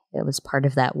bradleyi. It was part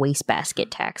of that wastebasket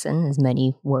taxon, as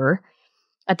many were.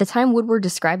 At the time Woodward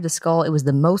described the skull, it was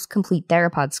the most complete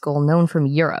theropod skull known from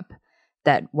Europe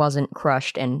that wasn't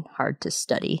crushed and hard to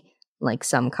study, like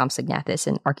some Compsognathus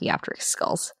and Archaeopteryx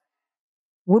skulls.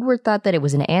 Woodward thought that it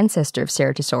was an ancestor of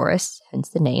Ceratosaurus, hence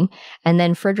the name, and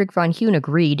then Frederick von Huene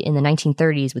agreed in the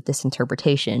 1930s with this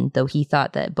interpretation, though he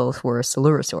thought that both were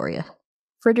Coelurosauria.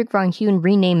 Frederick von Huene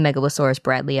renamed Megalosaurus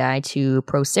bradleyi to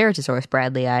Proceratosaurus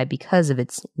bradleyi because of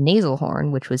its nasal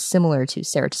horn, which was similar to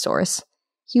Ceratosaurus.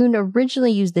 Huene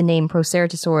originally used the name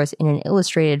Proceratosaurus in an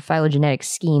illustrated phylogenetic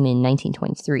scheme in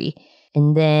 1923,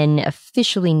 and then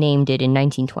officially named it in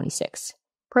 1926.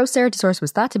 Proceratosaurus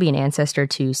was thought to be an ancestor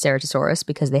to Ceratosaurus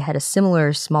because they had a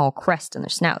similar small crest on their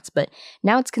snouts, but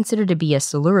now it's considered to be a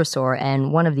coelurosaur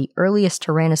and one of the earliest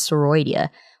tyrannosauroidea,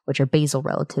 which are basal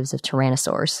relatives of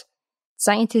tyrannosaurs.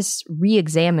 Scientists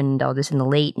re-examined all this in the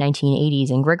late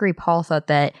 1980s, and Gregory Paul thought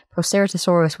that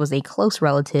Proceratosaurus was a close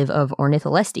relative of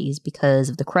Ornitholestes because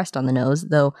of the crest on the nose,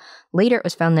 though later it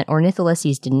was found that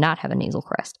Ornitholestes did not have a nasal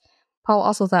crest. Paul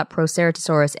also thought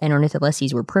Proceratosaurus and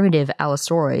Ornitholestes were primitive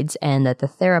allosauroids, and that the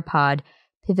theropod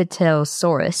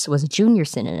Pivotosaurus was a junior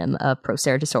synonym of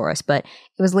Proceratosaurus, but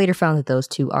it was later found that those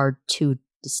two are two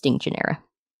distinct genera.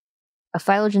 A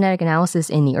phylogenetic analysis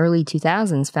in the early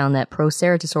 2000s found that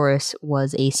Proceratosaurus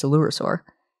was a coelurosaur.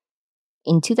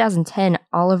 In 2010,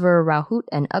 Oliver Rauhut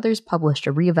and others published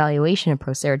a reevaluation of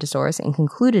Proceratosaurus and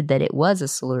concluded that it was a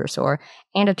coelurosaur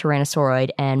and a tyrannosauroid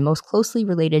and most closely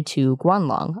related to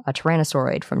Guanlong, a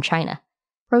tyrannosauroid from China.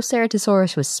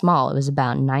 Proceratosaurus was small. It was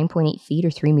about 9.8 feet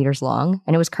or 3 meters long,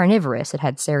 and it was carnivorous. It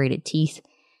had serrated teeth.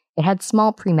 It had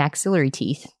small premaxillary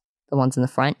teeth, the ones in the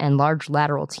front, and large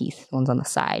lateral teeth, the ones on the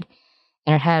side.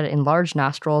 And it had enlarged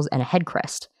nostrils and a head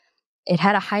crest. It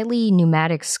had a highly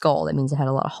pneumatic skull. That means it had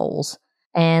a lot of holes.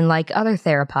 And like other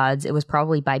theropods, it was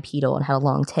probably bipedal and had a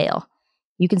long tail.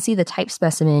 You can see the type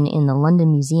specimen in the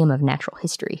London Museum of Natural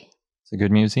History. It's a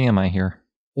good museum, I hear.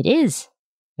 It is.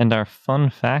 And our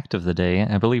fun fact of the day,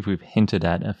 I believe we've hinted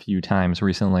at a few times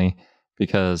recently,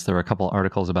 because there were a couple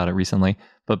articles about it recently,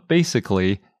 but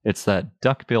basically, it's that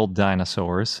duck-billed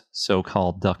dinosaurs,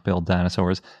 so-called duck-billed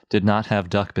dinosaurs, did not have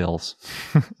duck bills.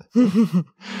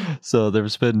 So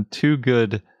there's been two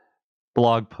good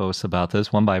blog posts about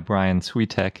this, one by Brian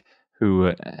Switek,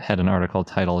 who had an article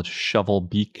titled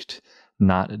Shovel-Beaked,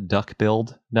 Not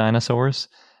Duck-Billed Dinosaurs,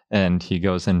 and he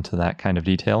goes into that kind of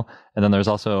detail. And then there's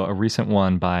also a recent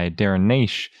one by Darren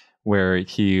Naish, where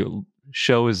he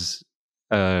shows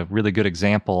a really good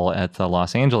example at the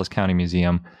Los Angeles County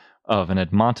Museum of an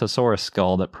Edmontosaurus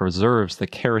skull that preserves the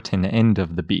keratin end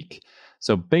of the beak.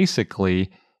 So basically,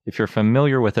 if you're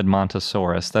familiar with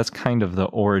Edmontosaurus, that's kind of the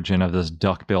origin of this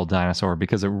duck-billed dinosaur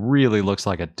because it really looks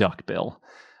like a duckbill.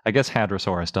 I guess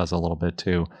Hadrosaurus does a little bit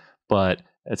too, but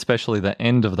especially the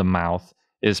end of the mouth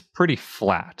is pretty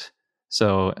flat.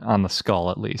 So on the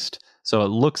skull, at least. So it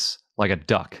looks like a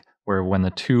duck, where when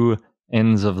the two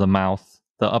ends of the mouth,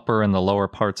 the upper and the lower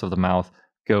parts of the mouth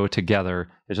go together,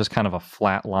 it's just kind of a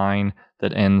flat line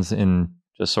that ends in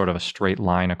just sort of a straight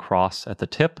line across at the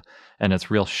tip, and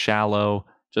it's real shallow,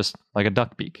 just like a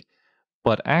duck beak.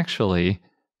 But actually,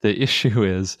 the issue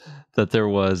is that there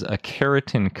was a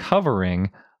keratin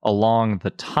covering along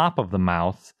the top of the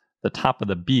mouth, the top of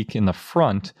the beak in the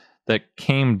front, that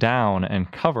came down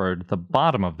and covered the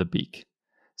bottom of the beak.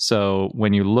 So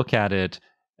when you look at it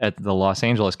at the Los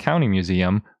Angeles County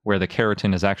Museum, where the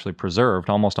keratin is actually preserved,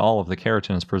 almost all of the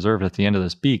keratin is preserved at the end of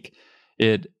this beak,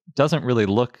 it doesn't really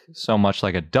look so much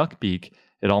like a duck beak.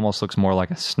 It almost looks more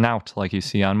like a snout like you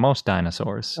see on most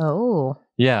dinosaurs. Oh.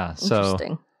 Yeah, so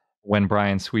Interesting. when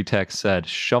Brian Sweetek said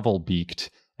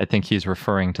shovel-beaked, I think he's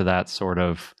referring to that sort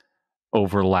of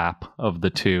overlap of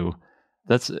the two.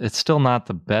 It's still not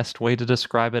the best way to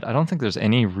describe it. I don't think there's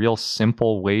any real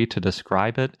simple way to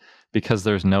describe it because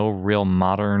there's no real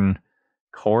modern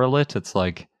correlate. It's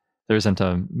like there isn't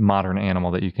a modern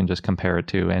animal that you can just compare it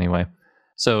to anyway.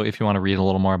 So if you want to read a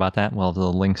little more about that, well,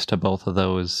 the links to both of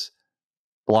those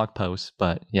blog posts.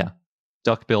 But yeah,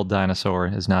 duck-billed dinosaur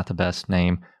is not the best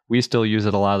name. We still use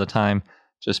it a lot of the time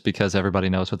just because everybody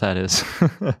knows what that is.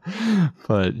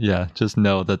 But yeah, just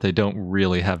know that they don't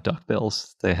really have duck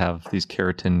bills. They have these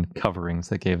keratin coverings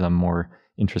that gave them more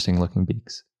interesting looking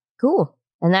beaks. Cool.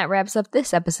 And that wraps up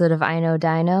this episode of I Know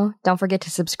Dino. Don't forget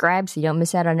to subscribe so you don't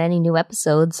miss out on any new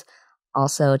episodes.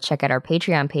 Also, check out our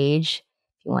Patreon page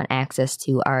if you want access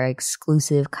to our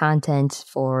exclusive content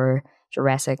for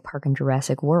Jurassic Park and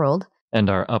Jurassic World. And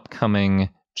our upcoming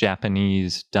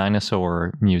Japanese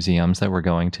dinosaur museums that we're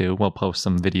going to. We'll post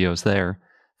some videos there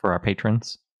for our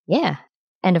patrons. Yeah.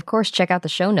 And of course, check out the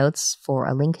show notes for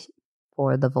a link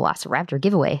for the Velociraptor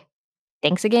giveaway.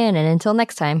 Thanks again, and until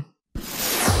next time.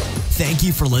 Thank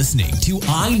you for listening to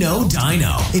I Know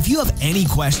Dino. If you have any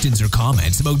questions or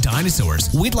comments about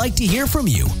dinosaurs, we'd like to hear from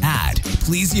you at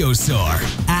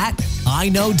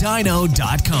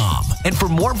plesiosaur@iknowdino.com. And for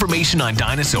more information on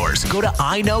dinosaurs, go to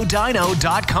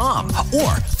iknowdino.com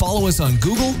or follow us on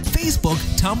Google, Facebook,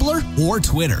 Tumblr, or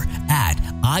Twitter at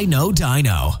I Know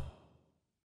Dino.